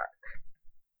matriarch.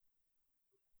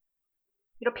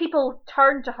 You know, people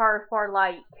turn to her for,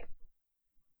 like,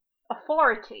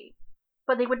 authority,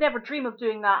 but they would never dream of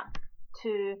doing that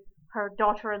to her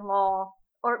daughter-in-law,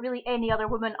 or really any other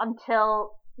woman,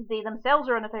 until they themselves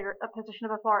are in a position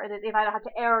of authority that they've either had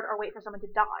to earn or wait for someone to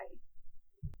die.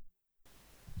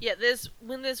 Yeah,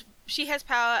 she has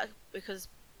power because,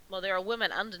 well, there are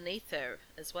women underneath her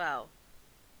as well.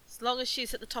 As long as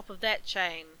she's at the top of that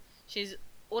chain, she's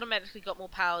automatically got more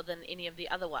power than any of the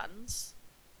other ones.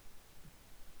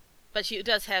 But she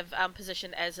does have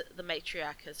position as the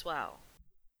matriarch as well.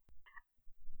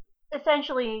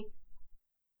 Essentially,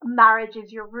 marriage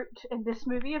is your root in this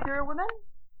movie if you're a woman.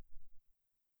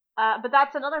 But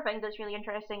that's another thing that's really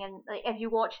interesting, and like, if you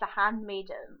watch The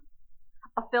Handmaiden,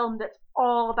 a film that's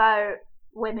all about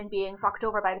women being fucked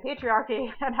over by the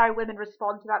patriarchy and how women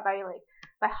respond to that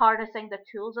by harnessing the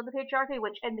tools of the patriarchy,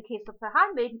 which in the case of The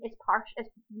Handmaiden is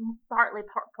partly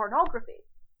pornography.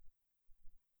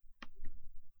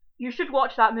 You should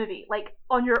watch that movie, like,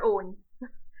 on your own.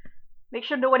 Make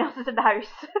sure no one else is in the house.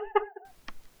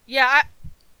 Yeah,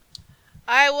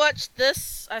 I watched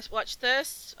this. I watched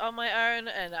this on my own,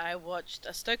 and I watched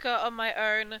Ahsoka on my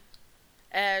own,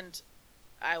 and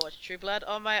I watched True Blood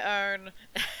on my own.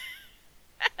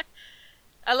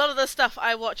 A lot of the stuff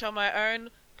I watch on my own,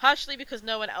 partially because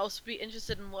no one else would be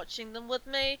interested in watching them with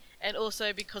me, and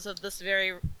also because of this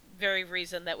very, very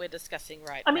reason that we're discussing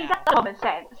right now. I mean, that's common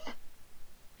sense.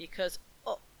 Because,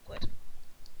 awkward.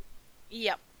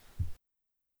 Yep.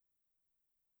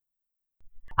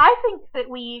 I think that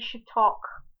we should talk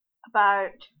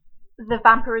about the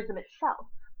vampirism itself.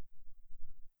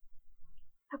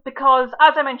 Because,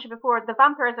 as I mentioned before, the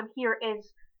vampirism here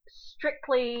is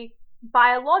strictly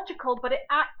biological, but it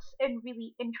acts in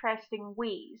really interesting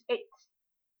ways.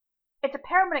 It's a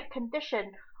permanent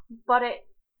condition, but it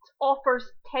offers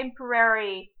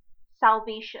temporary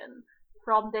salvation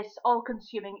from this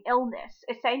all-consuming illness.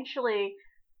 Essentially,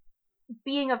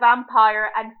 being a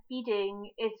vampire and feeding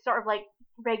is sort of like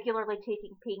regularly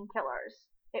taking painkillers.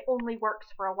 It only works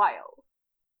for a while.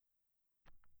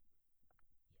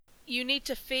 You need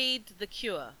to feed the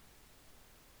cure.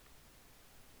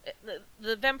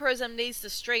 The vampirism needs the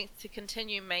strength to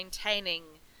continue maintaining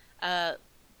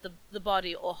the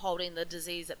body or holding the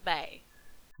disease at bay.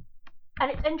 And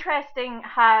it's interesting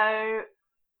how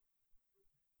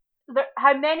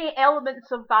many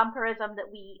elements of vampirism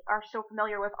that we are so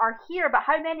familiar with are here, but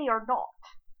how many are not.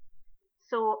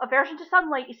 So aversion to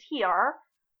sunlight is here,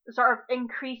 the sort of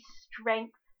increased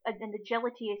strength and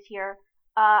agility is here.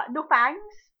 No fangs.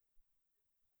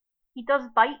 He does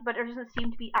bite, but there doesn't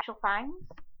seem to be actual fangs.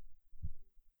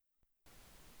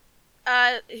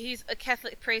 He's a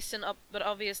Catholic priest, but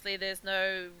obviously there's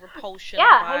no repulsion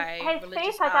by his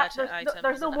face has that.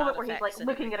 There's no moment where he's like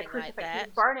looking at a crucifix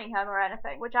and burning him or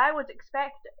anything, which I was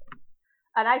expecting.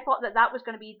 And I thought that was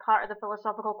going to be part of the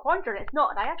philosophical quadrant. It's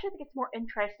not, and I actually think it's more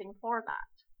interesting for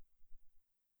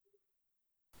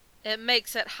that. It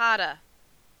makes it harder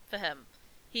for him.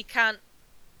 He can't...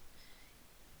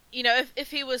 You know,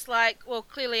 if he was like, well,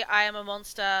 clearly I am a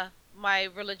monster, my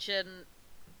religion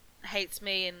hates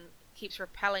me and keeps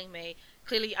repelling me,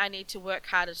 clearly I need to work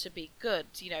harder to be good.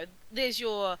 You know, there's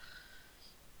you're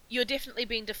definitely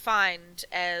being defined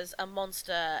as a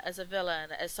monster, as a villain,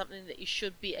 as something that you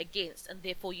should be against, and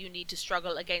therefore you need to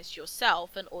struggle against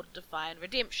yourself in order to find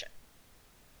redemption.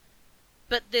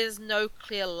 But there's no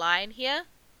clear line here.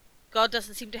 God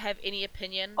doesn't seem to have any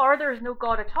opinion. Or there's no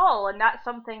God at all, and that's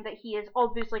something that he is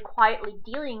obviously quietly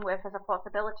dealing with as a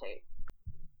possibility.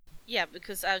 Yeah,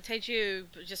 because Taeju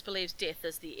just believes death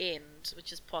is the end,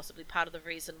 which is possibly part of the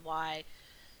reason why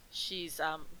she's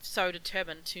so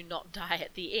determined to not die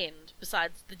at the end,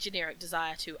 besides the generic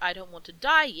desire to, I don't want to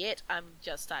die yet, I'm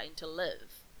just starting to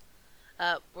live.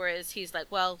 Whereas he's like,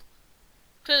 well,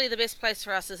 clearly the best place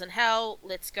for us is in hell,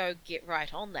 let's go get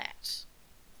right on that.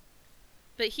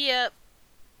 But here,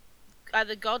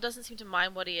 either God doesn't seem to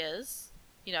mind what he is,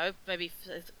 you know, maybe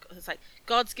it's like,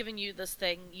 God's given you this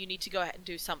thing, you need to go ahead and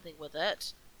do something with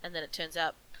it, and then it turns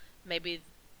out maybe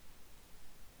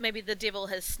the devil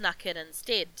has snuck in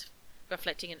instead,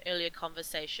 reflecting an earlier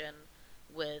conversation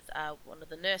with one of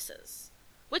the nurses.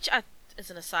 Which,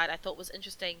 as an aside, I thought was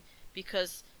interesting,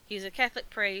 because he's a Catholic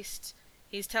priest,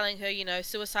 He's telling her,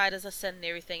 suicide is a sin and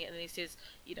everything, and then he says,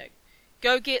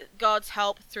 go get God's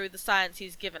help through the science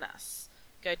he's given us.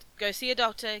 Go see a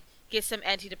doctor, get some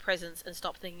antidepressants, and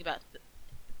stop thinking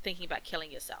about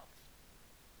killing yourself.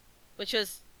 Which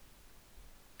is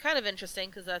kind of interesting,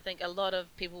 because I think a lot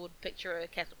of people would picture a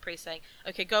Catholic priest saying,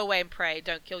 okay, go away and pray,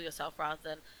 don't kill yourself, rather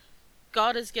than,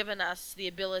 God has given us the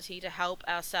ability to help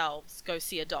ourselves, go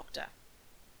see a doctor.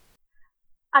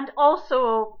 And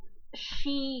also,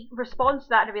 she responds to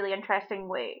that in a really interesting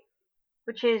way,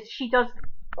 which is she does,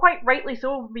 quite rightly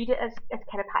so, read it as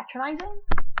kind of patronising.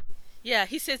 Yeah,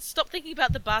 he says, stop thinking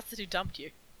about the bastard who dumped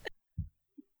you.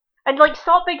 And,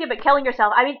 stop thinking about killing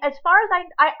yourself. I mean, as far as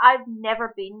I've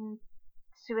never been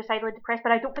suicidally depressed,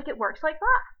 but I don't think it works like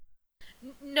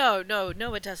that. No,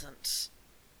 it doesn't.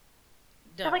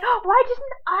 No. They're like, oh, why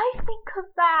didn't I think of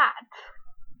that?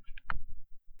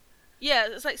 Yeah,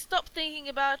 it's like, stop thinking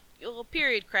about your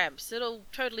period cramps. It'll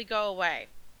totally go away.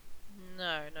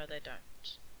 No, they don't.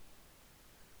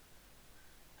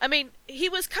 I mean, he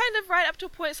was kind of right up to a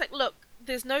point. It's like, look,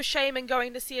 there's no shame in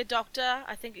going to see a doctor.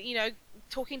 I think,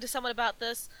 talking to someone about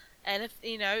this, and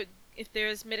if there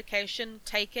is medication,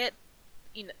 take it.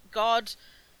 God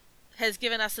has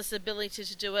given us this ability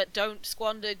to do it. Don't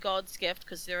squander God's gift,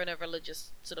 because they're in a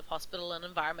religious sort of hospital and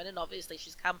environment, and obviously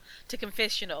she's come to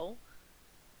confessional.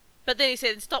 But then he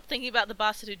said, stop thinking about the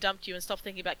bastard who dumped you and stop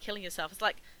thinking about killing yourself. It's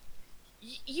like,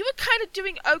 you were kind of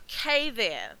doing okay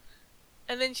there.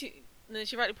 And then she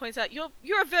rightly points out,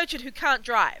 you're a virgin who can't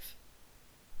drive.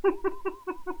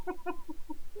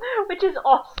 Which is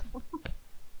awesome.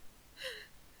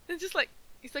 And just like,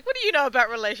 he's like, what do you know about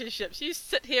relationships? You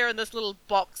sit here in this little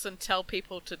box and tell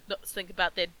people to not think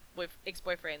about their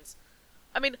ex-boyfriends.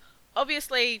 I mean,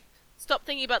 obviously, stop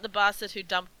thinking about the bastard who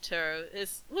dumped her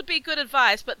would be good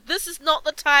advice, but this is not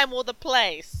the time or the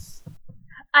place.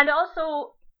 And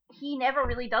also, he never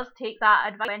really does take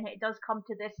that advice when it does come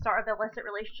to this sort of illicit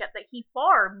relationship that he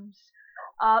forms.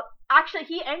 Actually,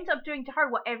 he ends up doing to her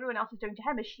what everyone else is doing to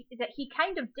him, is that he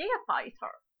kind of deifies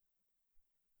her.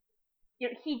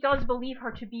 He does believe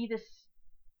her to be this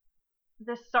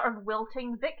sort of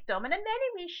wilting victim, and in many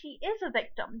ways she is a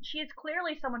victim. She is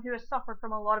clearly someone who has suffered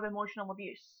from a lot of emotional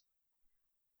abuse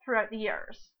throughout the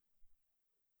years.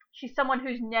 She's someone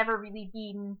who's never really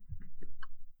been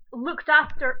looked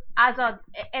after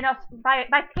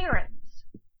by parents,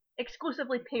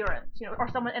 exclusively parents, or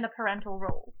someone in a parental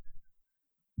role,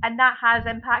 and that has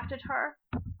impacted her.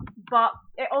 But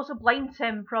it also blinds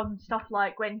him from stuff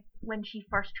like when she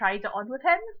first tries it on with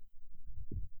him,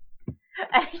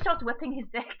 and he starts whipping his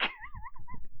dick.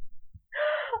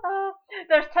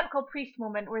 There's a typical priest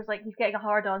moment where it's like he's getting a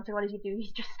hard on, so what does he do?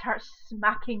 He just starts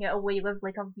smacking it away with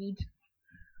like a reed.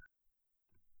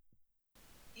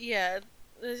 Yeah,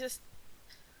 there's just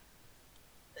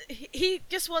he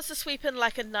just wants to sweep in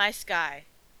like a nice guy.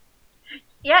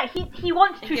 Yeah, he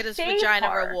wants to get his save vagina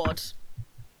her. reward.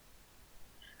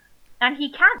 And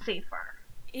he can't save her.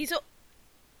 He's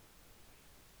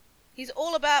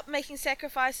all about making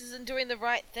sacrifices and doing the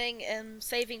right thing and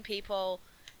saving people.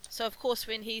 So of course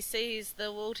when he sees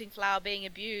the wilting flower being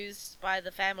abused by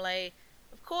the family,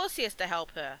 of course he has to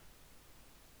help her.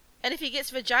 And if he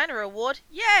gets vagina reward,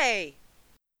 yay!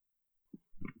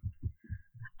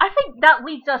 I think that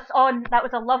leads us on. That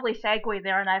was a lovely segue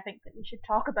there, and I think that we should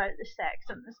talk about the sex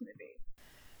in this movie.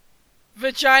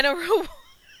 Vagina reward.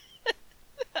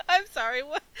 I'm sorry,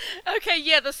 what? Okay,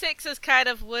 yeah, the sex is kind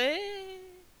of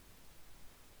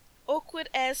awkward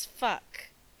as fuck.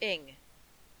 Ing.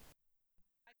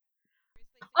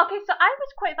 Okay, so I was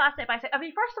quite fascinated by sex. I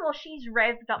mean, first of all, she's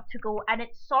revved up to go, and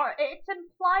it's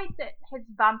implied that his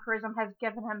vampirism has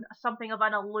given him something of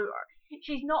an allure.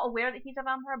 She's not aware that he's a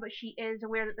vampire, but she is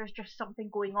aware that there's just something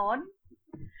going on.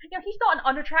 He's not an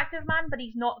unattractive man, but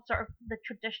he's not sort of the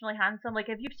traditionally handsome. Like,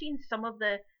 if you've seen some of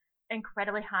the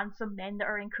incredibly handsome men that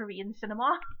are in Korean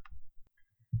cinema,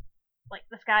 like,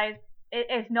 this guy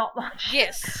is not much.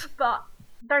 Yes. But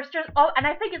there's just, and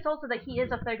I think it's also that he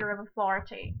is a figure of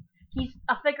authority. He's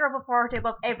a figure of authority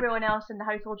above everyone else in the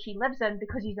household she lives in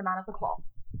because he's a man of the cloth.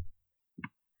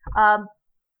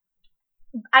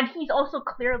 And he's also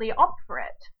clearly up for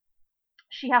it.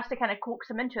 She has to kind of coax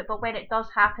him into it, but when it does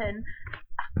happen,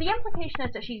 the implication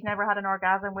is that she's never had an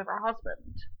orgasm with her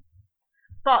husband.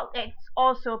 But it's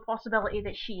also a possibility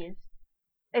that she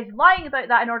is lying about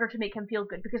that in order to make him feel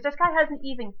good, because this guy hasn't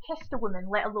even kissed a woman,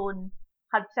 let alone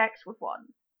had sex with one.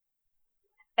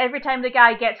 Every time the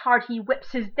guy gets hard, he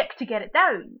whips his dick to get it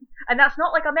down. And that's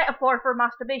not like a metaphor for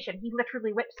masturbation, he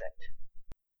literally whips it.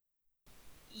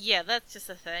 Yeah, that's just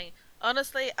a thing.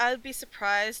 Honestly, I'd be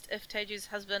surprised if Taeju's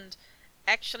husband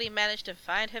actually managed to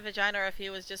find her vagina or if he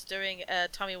was just doing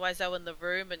Tommy Wiseau in the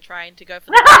room and trying to go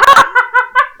for the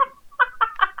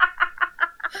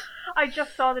I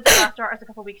just saw the Disaster Artist a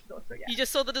couple weeks ago, so yeah. You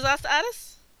just saw the Disaster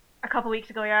Artist? A couple weeks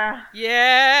ago, yeah.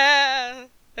 Yeah,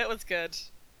 that was good.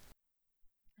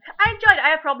 I enjoyed it. I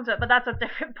have problems with it, but that's a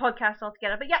different podcast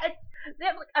altogether. But yeah,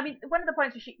 I mean, one of the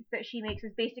points that she makes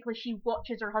is basically she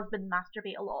watches her husband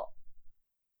masturbate a lot.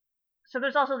 So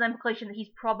there's also the implication that he's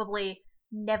probably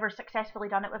never successfully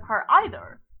done it with her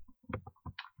either.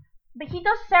 But he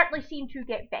does certainly seem to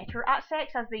get better at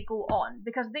sex as they go on,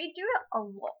 because they do it a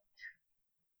lot.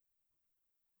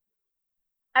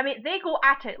 I mean, they go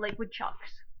at it like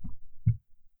woodchucks.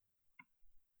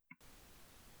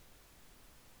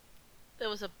 There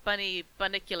was a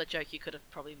bunnicular joke you could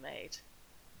have probably made.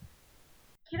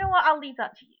 You know what? I'll leave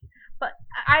that to you. But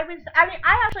I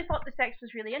actually thought the sex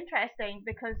was really interesting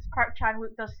because Park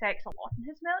Chan-wook does sex a lot in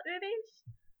his movies.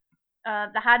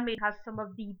 The Handmaid has some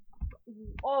of the...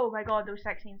 Oh my god, those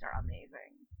sex scenes are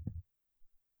amazing.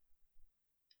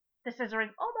 The scissoring.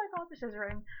 Oh my god, the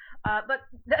scissoring. But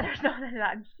there's none of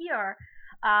that in here.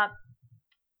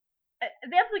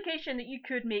 The implication that you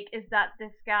could make is that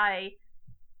this guy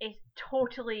is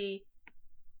totally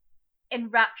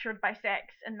enraptured by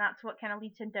sex, and that's what kind of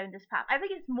leads him down this path. I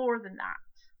think it's more than that.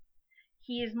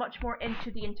 He is much more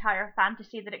into the entire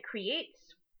fantasy that it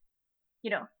creates.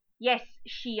 You know, yes,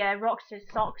 she rocks his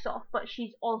socks off, but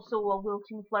she's also a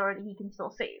wilting flower that he can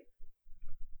still save.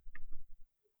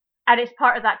 And it's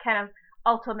part of that kind of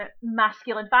ultimate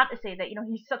masculine fantasy that, you know,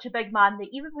 he's such a big man that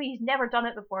even when he's never done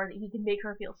it before, that he can make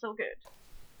her feel so good.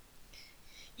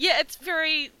 Yeah, it's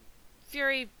very,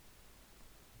 very...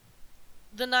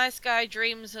 The nice guy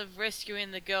dreams of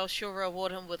rescuing the girl, she'll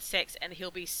reward him with sex, and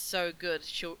he'll be so good,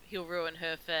 he'll ruin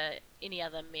her for any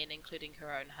other men, including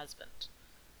her own husband.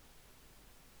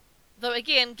 Though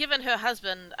again, given her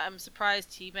husband, I'm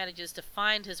surprised he manages to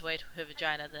find his way to her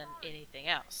vagina than anything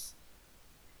else.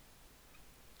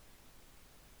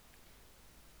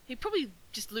 He'd probably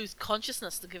just lose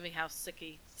consciousness given how sick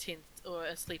he tends, or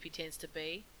asleep he tends to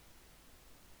be.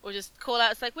 Or just call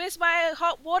out, it's like, where's my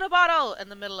hot water bottle? In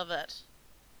the middle of it.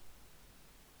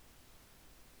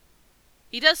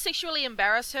 He does sexually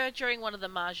embarrass her during one of the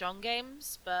Mahjong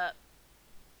games, but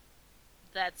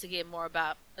that's again more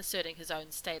about asserting his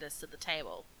own status at the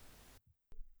table.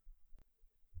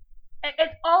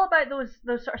 It's all about those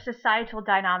sort of societal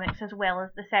dynamics as well as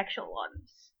the sexual ones.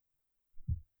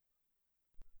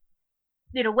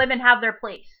 You know, women have their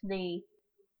place. They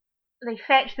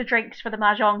fetch the drinks for the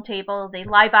Mahjong table, they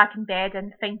lie back in bed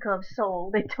and think of soul.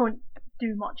 They don't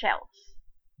do much else.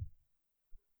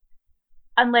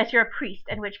 Unless you're a priest,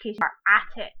 in which case you are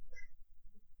at it.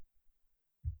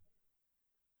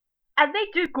 And they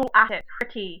do go at it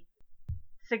pretty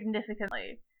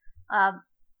significantly.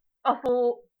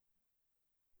 Although,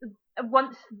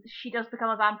 once she does become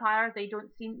a vampire, they don't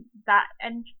seem that...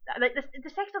 like, the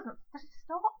sex doesn't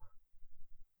stop.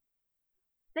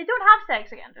 They don't have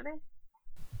sex again, do they?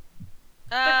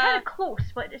 They're kind of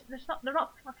close, but they're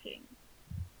not fucking.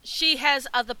 She has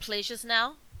other pleasures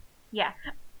now. Yeah.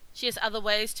 She has other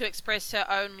ways to express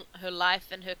her life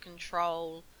and her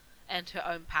control and her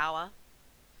own power.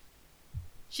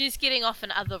 She's getting off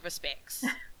in other respects.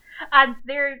 And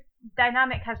their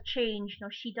dynamic has changed. You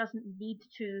know, she doesn't need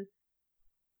to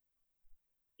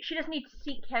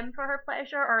seek him for her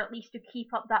pleasure, or at least to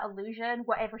keep up that illusion.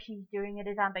 Whatever she's doing, it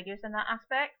is ambiguous in that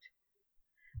aspect.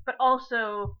 But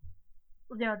also,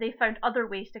 you know, they found other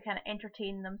ways to kind of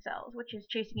entertain themselves, which is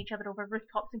chasing each other over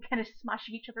rooftops and kind of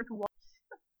smashing each other to walls.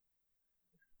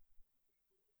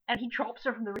 And he drops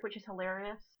her from the roof, which is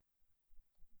hilarious.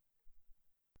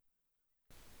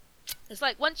 It's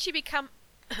like once she becomes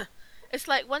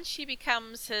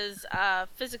his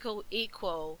physical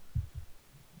equal,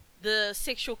 the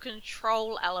sexual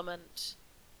control element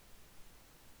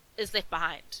is left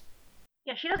behind.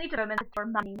 Yeah, she doesn't need to women for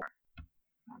money more.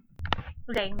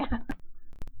 Zing.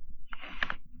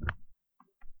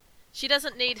 She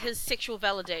doesn't need his sexual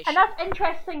validation. And that's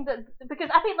interesting, because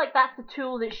I feel like that's the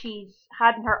tool that she's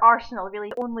had in her arsenal, really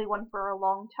the only one for a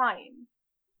long time.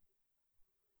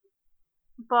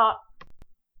 But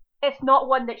it's not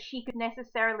one that she could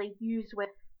necessarily use with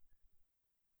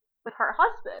her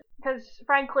husband, because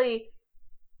frankly,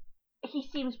 he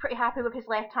seems pretty happy with his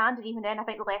left hand, and even then I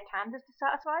think the left hand is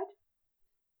dissatisfied.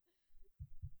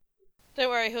 Don't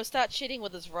worry, he'll start cheating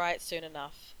with his right soon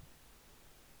enough.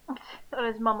 Or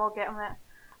his mum will get him it.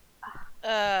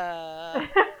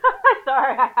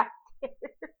 Sorry, I had to.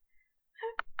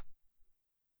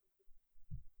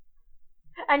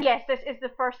 And yes, this is the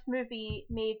first movie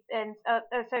made in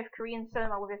a South Korean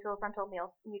cinema with a full frontal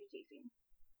male nudity scene.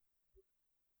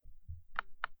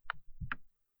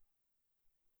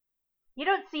 You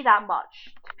don't see that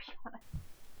much, to be honest.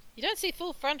 You don't see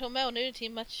full frontal male nudity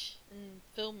much in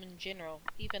film in general,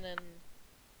 even in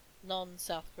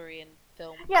non-South Korean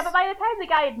films. Yeah, but by the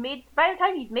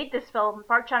time he'd made this film,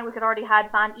 Park Chan-wook had already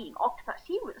had Man eating octopus.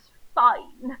 He was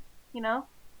fine, you know.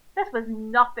 This was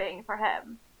nothing for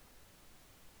him.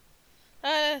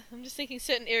 I'm just thinking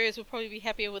certain areas would probably be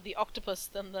happier with the octopus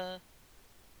than the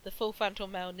full frontal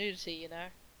male nudity, you know.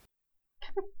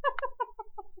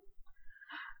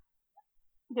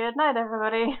 Good night,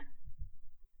 everybody.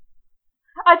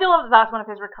 I do love that that's one of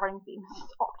his recurring themes,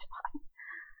 octopi.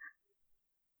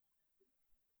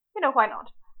 You know, why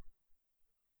not?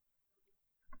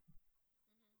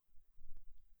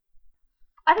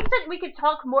 I think that we could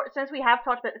talk more, since we have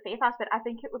talked about the faith aspect, I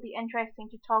think it would be interesting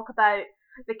to talk about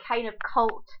the kind of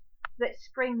cult that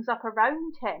springs up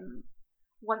around him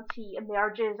once he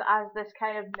emerges as this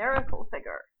kind of miracle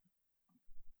figure.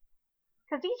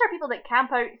 Because these are people that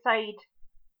camp outside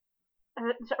a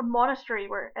sort of monastery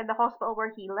in the hospital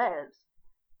where he lives,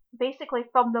 basically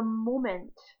from the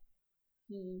moment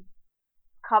he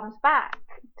comes back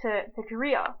to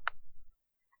Korea.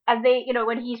 And they, you know,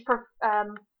 when he's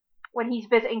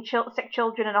visiting sick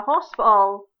children in a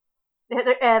hospital,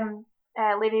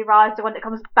 Lady Ra is the one that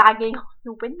comes banging on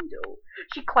the window.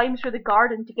 She climbs through the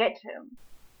garden to get to him.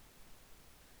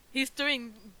 He's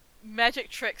doing magic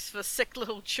tricks for sick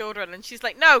little children, and she's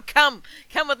like, "No, come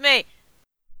with me."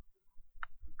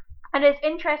 And it's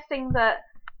interesting that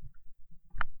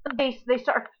they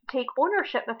sort of take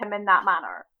ownership of him in that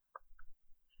manner.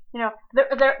 You know,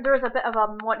 there is a bit of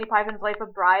a Monty Python's Life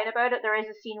of Brian about it. There is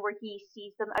a scene where he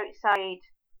sees them outside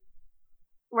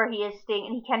where he is staying,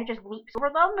 and he kind of just leaps over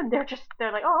them, and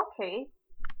they're like, "Oh, okay."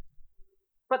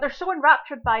 But they're so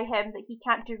enraptured by him that he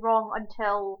can't do wrong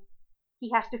until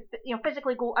he has to, you know,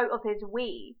 physically go out of his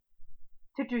way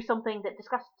to do something that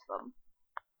disgusts them.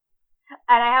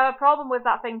 And I have a problem with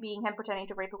that thing being him pretending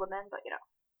to rape a woman, but you know,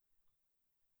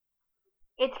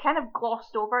 it's kind of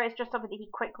glossed over. It's just something that he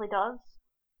quickly does.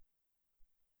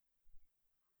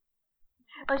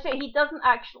 Like I say, he doesn't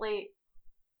actually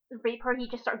rape her. He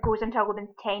just sort of goes into a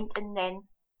woman's tent and then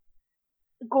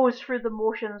goes through the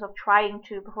motions of trying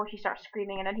to before she starts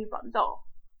screaming, and then he runs off.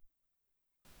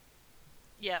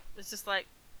 Yeah, it's just like,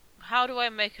 how do I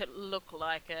make it look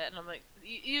like it? And I'm like,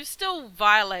 you still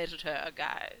violated her,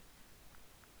 guy.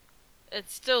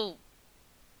 It's still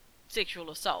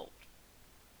sexual assault.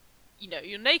 You know,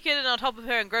 you're naked and on top of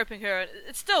her and groping her.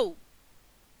 It's still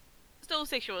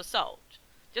sexual assault.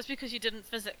 Just because you didn't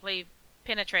physically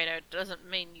penetrate her doesn't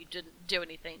mean you didn't do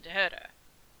anything to hurt her.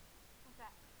 Okay.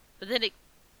 But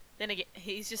then again,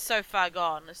 he's just so far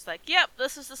gone. It's like, yep,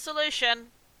 this is the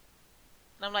solution.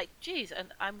 And I'm like, geez,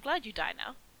 and I'm glad you die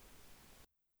now.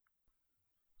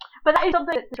 But that is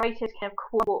something that destroys his kind of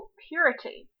quote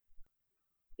purity.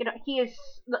 You know, he is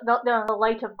the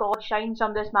light of God shines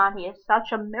on this man. He is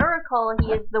such a miracle.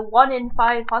 He is the 1 in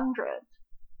 500.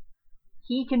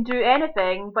 He can do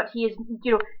anything, but he is,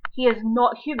 you know, he is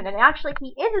not human. And actually,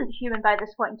 he isn't human by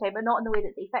this point in time, but not in the way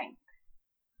that they think.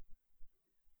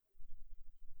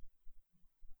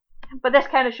 But this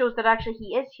kind of shows that actually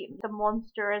he is human. He's a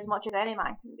monster as much as any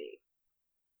man can be.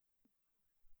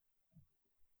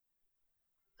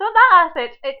 So that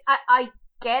aspect, I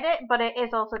get it, but it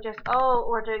is also just, oh,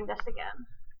 we're doing this again.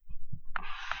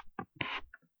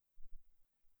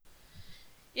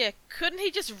 Yeah, couldn't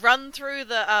he just run through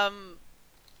the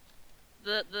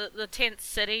tent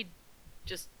city?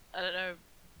 Just, I don't know.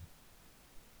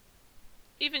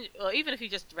 Even if he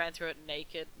just ran through it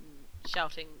naked and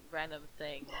shouting random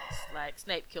things like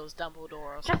Snape kills Dumbledore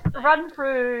or something. Just run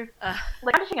through,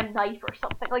 like brandishing a knife or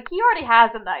something. Like, he already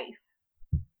has a knife.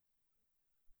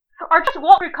 Or just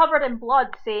walk through covered in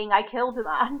blood saying, I killed a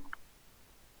man.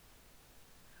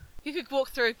 He could walk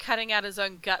through cutting out his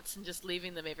own guts and just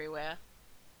leaving them everywhere.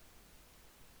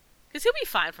 Because he'll be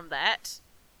fine from that.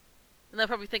 And they'll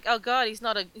probably think, oh god, he's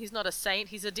not a saint,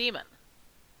 he's a demon.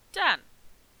 Done.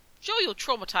 Sure, you'll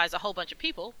traumatize a whole bunch of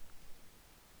people.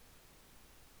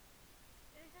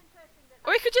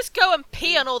 Or he could just go and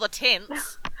pee on all the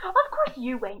tents. Of course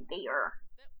you went there.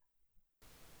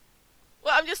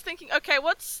 Well, I'm just thinking, okay,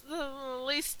 what's the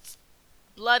least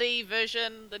bloody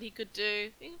version that he could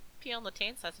do? He could pee on the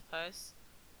tents, I suppose.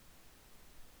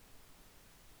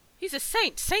 He's a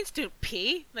saint. Saints don't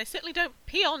pee. They certainly don't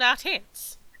pee on our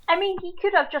tents. I mean, he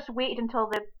could have just waited until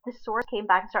the source came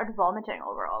back and started vomiting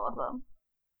over all of them.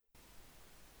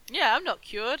 Yeah, I'm not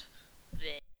cured.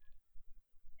 Blech.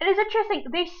 It is interesting.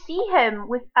 They see him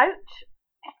without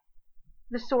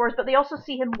the sores, but they also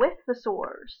see him with the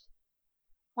sores.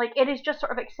 Like, it is just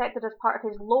sort of accepted as part of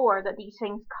his lore that these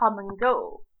things come and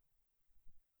go.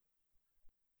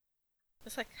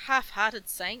 It's like half-hearted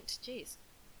saint. Jeez.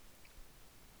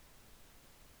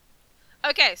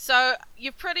 Okay, so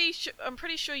I'm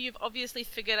pretty sure you've obviously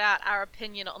figured out our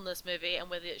opinion on this movie and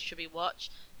whether it should be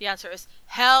watched. The answer is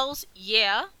hells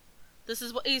yeah. This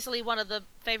is easily one of the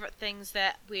favorite things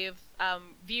that we've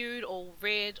viewed or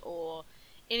read or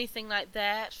anything like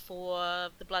that for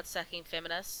the blood-sucking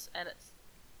feminists, and it's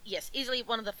easily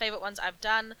one of the favorite ones I've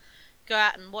done. Go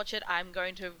out and watch it. I'm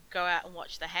going to go out and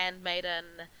watch The Handmaiden,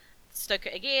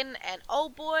 Stoker again, and oh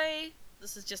boy,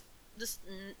 this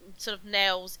sort of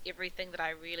nails everything that I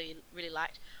really, really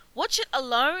liked. Watch it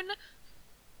alone.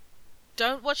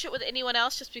 Don't watch it with anyone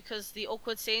else, just because the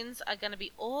awkward scenes are going to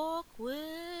be awkward,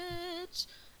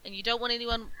 and you don't want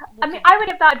anyone. I mean, I would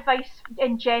give that advice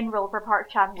in general for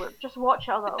Park Chan-wook. Just watch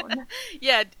it alone.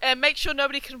 Yeah, and make sure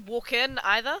nobody can walk in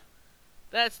either.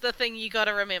 That's the thing you got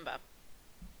to remember.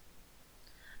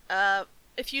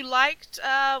 If you liked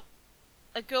A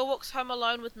Girl Walks Home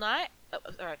Alone with Night,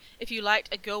 if you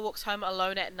liked A Girl Walks Home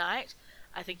Alone at Night,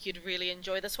 I think you'd really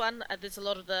enjoy this one. There's a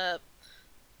lot of the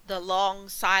long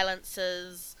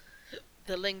silences,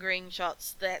 the lingering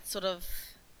shots, that sort of...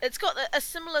 It's got a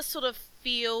similar sort of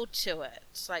feel to it.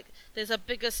 It's like there are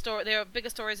bigger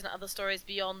stories and other stories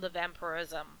beyond the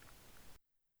vampirism.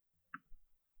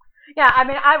 Yeah, I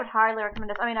mean, I would highly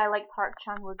recommend this. I mean, I like Park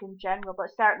Chan-wook in general, but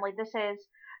certainly this is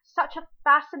such a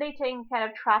fascinating kind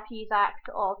of trapeze act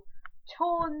of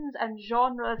tones and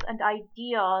genres and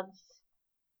ideas,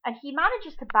 and he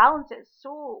manages to balance it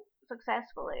so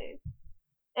successfully.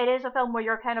 It is a film where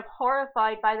you're kind of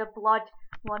horrified by the blood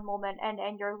one moment, and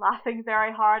then you're laughing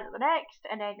very hard at the next,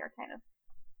 and then you're kind of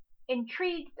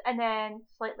intrigued, and then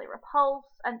slightly repulsed,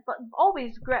 but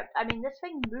always gripped. I mean, this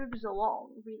thing moves along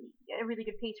really at a really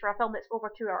good pace for a film that's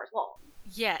over 2 hours long.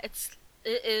 Yeah, it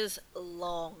is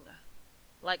long.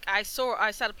 Like, I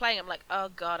started playing, I'm like, oh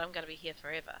god, I'm gonna be here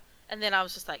forever. And then I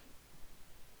was just like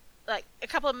a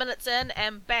couple of minutes in,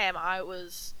 and bam, I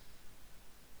was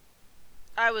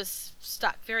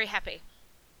stuck, very happy.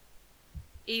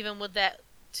 Even with that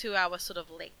 2 hour sort of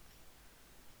length.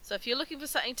 So if you're looking for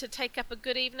something to take up a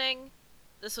good evening,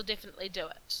 this will definitely do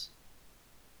it.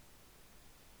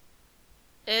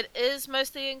 It is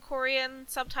mostly in Korean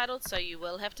subtitled, so you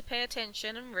will have to pay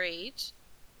attention and read.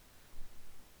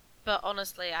 But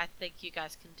honestly, I think you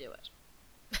guys can do it.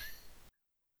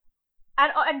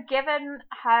 And given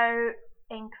how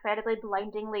incredibly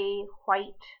blindingly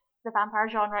white the vampire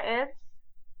genre is,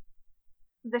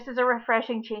 this is a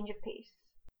refreshing change of pace.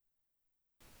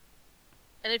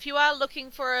 And if you are looking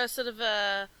for a sort of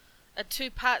a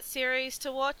 2-part series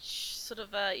to watch, sort of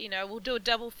we'll do a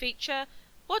double feature,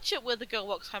 watch it with The Girl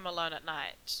Walks Home Alone at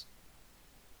Night.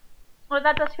 Well,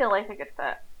 that does feel like a good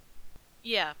fit.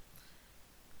 Yeah.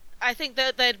 I think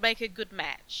that they'd make a good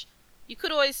match. You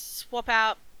could always swap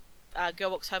out Girl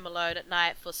Walks Home Alone at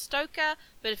Night for Stoker,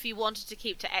 but if you wanted to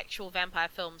keep to actual vampire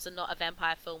films and not a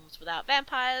vampire films without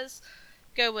vampires,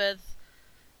 go with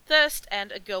Thirst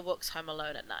and A Girl Walks Home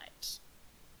Alone at Night.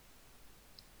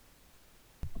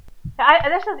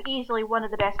 This is easily one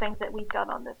of the best things that we've done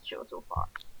on this show so far.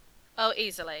 Oh,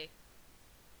 easily.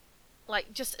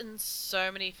 Like, just in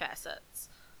so many facets.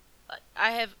 Like,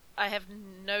 I have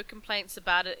no complaints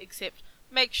about it, except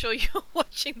make sure you're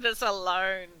watching this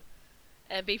alone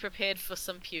and be prepared for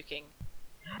some puking.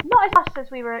 Not as fast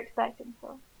as we were expecting,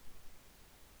 so.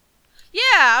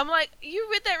 Yeah, I'm like, you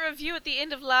read that review at the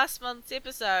end of last month's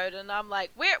episode, and I'm like,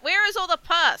 where is all the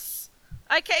pus?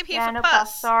 I came here for no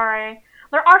pus. Sorry.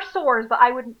 There are sores, but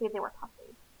I wouldn't say they were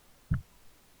pussy.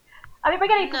 I mean, we're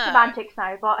getting into semantics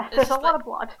now, but there's a lot of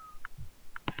blood.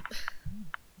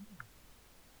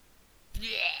 Yeah.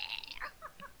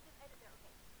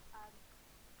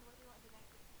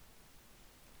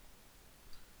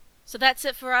 So that's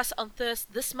it for us on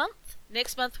Thirst this month.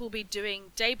 Next month we'll be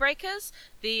doing Daybreakers,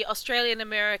 the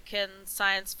Australian-American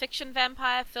science fiction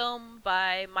vampire film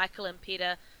by Michael and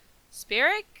Peter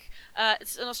Spierig.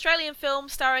 It's an Australian film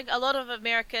starring a lot of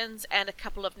Americans and a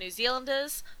couple of New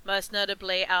Zealanders, most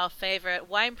notably our favourite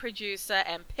wine producer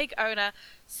and pig owner,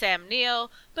 Sam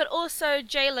Neill, but also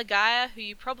Jay Lagaya, who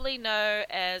you probably know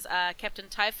as Captain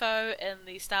Typho in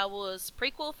the Star Wars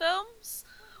prequel films.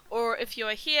 Or if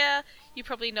you're here, you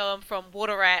probably know him from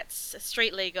Water Rats,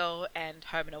 Street Legal, and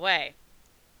Home and Away.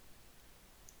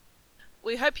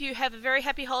 We hope you have a very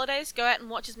happy holidays. Go out and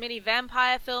watch as many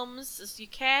vampire films as you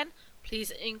can.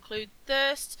 Please include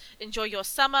Thirst. Enjoy your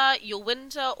summer, your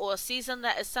winter, or a season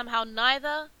that is somehow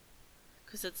neither.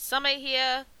 because it's summer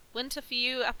here, winter for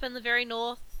you up in the very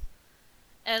north,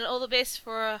 and all the best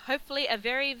for hopefully a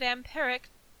very vampiric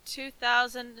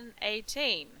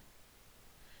 2018.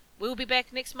 We'll be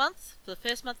back next month for the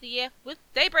first month of the year with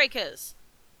Daybreakers,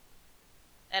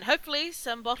 and hopefully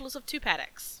some bottles of 2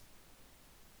 paddocks.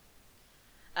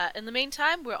 In the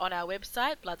meantime, we're on our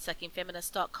website,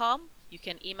 bloodsuckingfeminist.com. You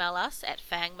can email us at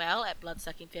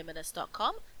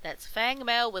fangmail@bloodsuckingfeminist.com. That's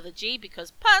fangmail with a G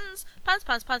because puns.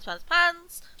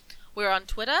 We're on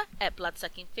Twitter at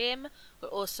bloodsuckingfem. We're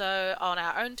also on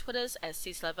our own Twitters as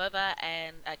Cislavova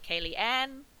and Kaylee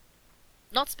Ann.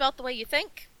 Not spelt the way you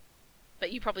think,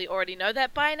 but you probably already know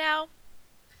that by now.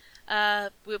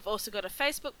 We've also got a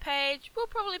Facebook page. We'll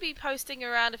probably be posting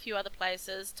around a few other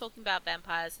places, talking about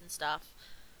vampires and stuff.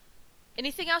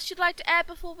 Anything else you'd like to add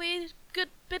before we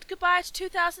bid goodbye to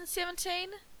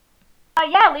 2017?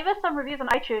 Yeah, leave us some reviews on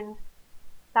iTunes.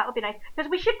 That would be nice. Because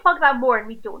we should plug that more and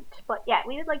we don't. But yeah,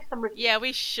 we would like some reviews. Yeah,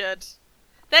 we should.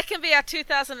 That can be our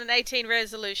 2018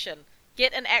 resolution.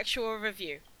 Get an actual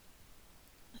review.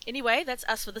 Anyway, that's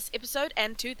us for this episode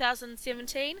and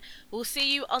 2017. We'll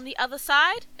see you on the other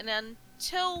side. And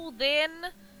until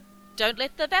then, don't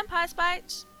let the vampires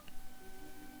bite.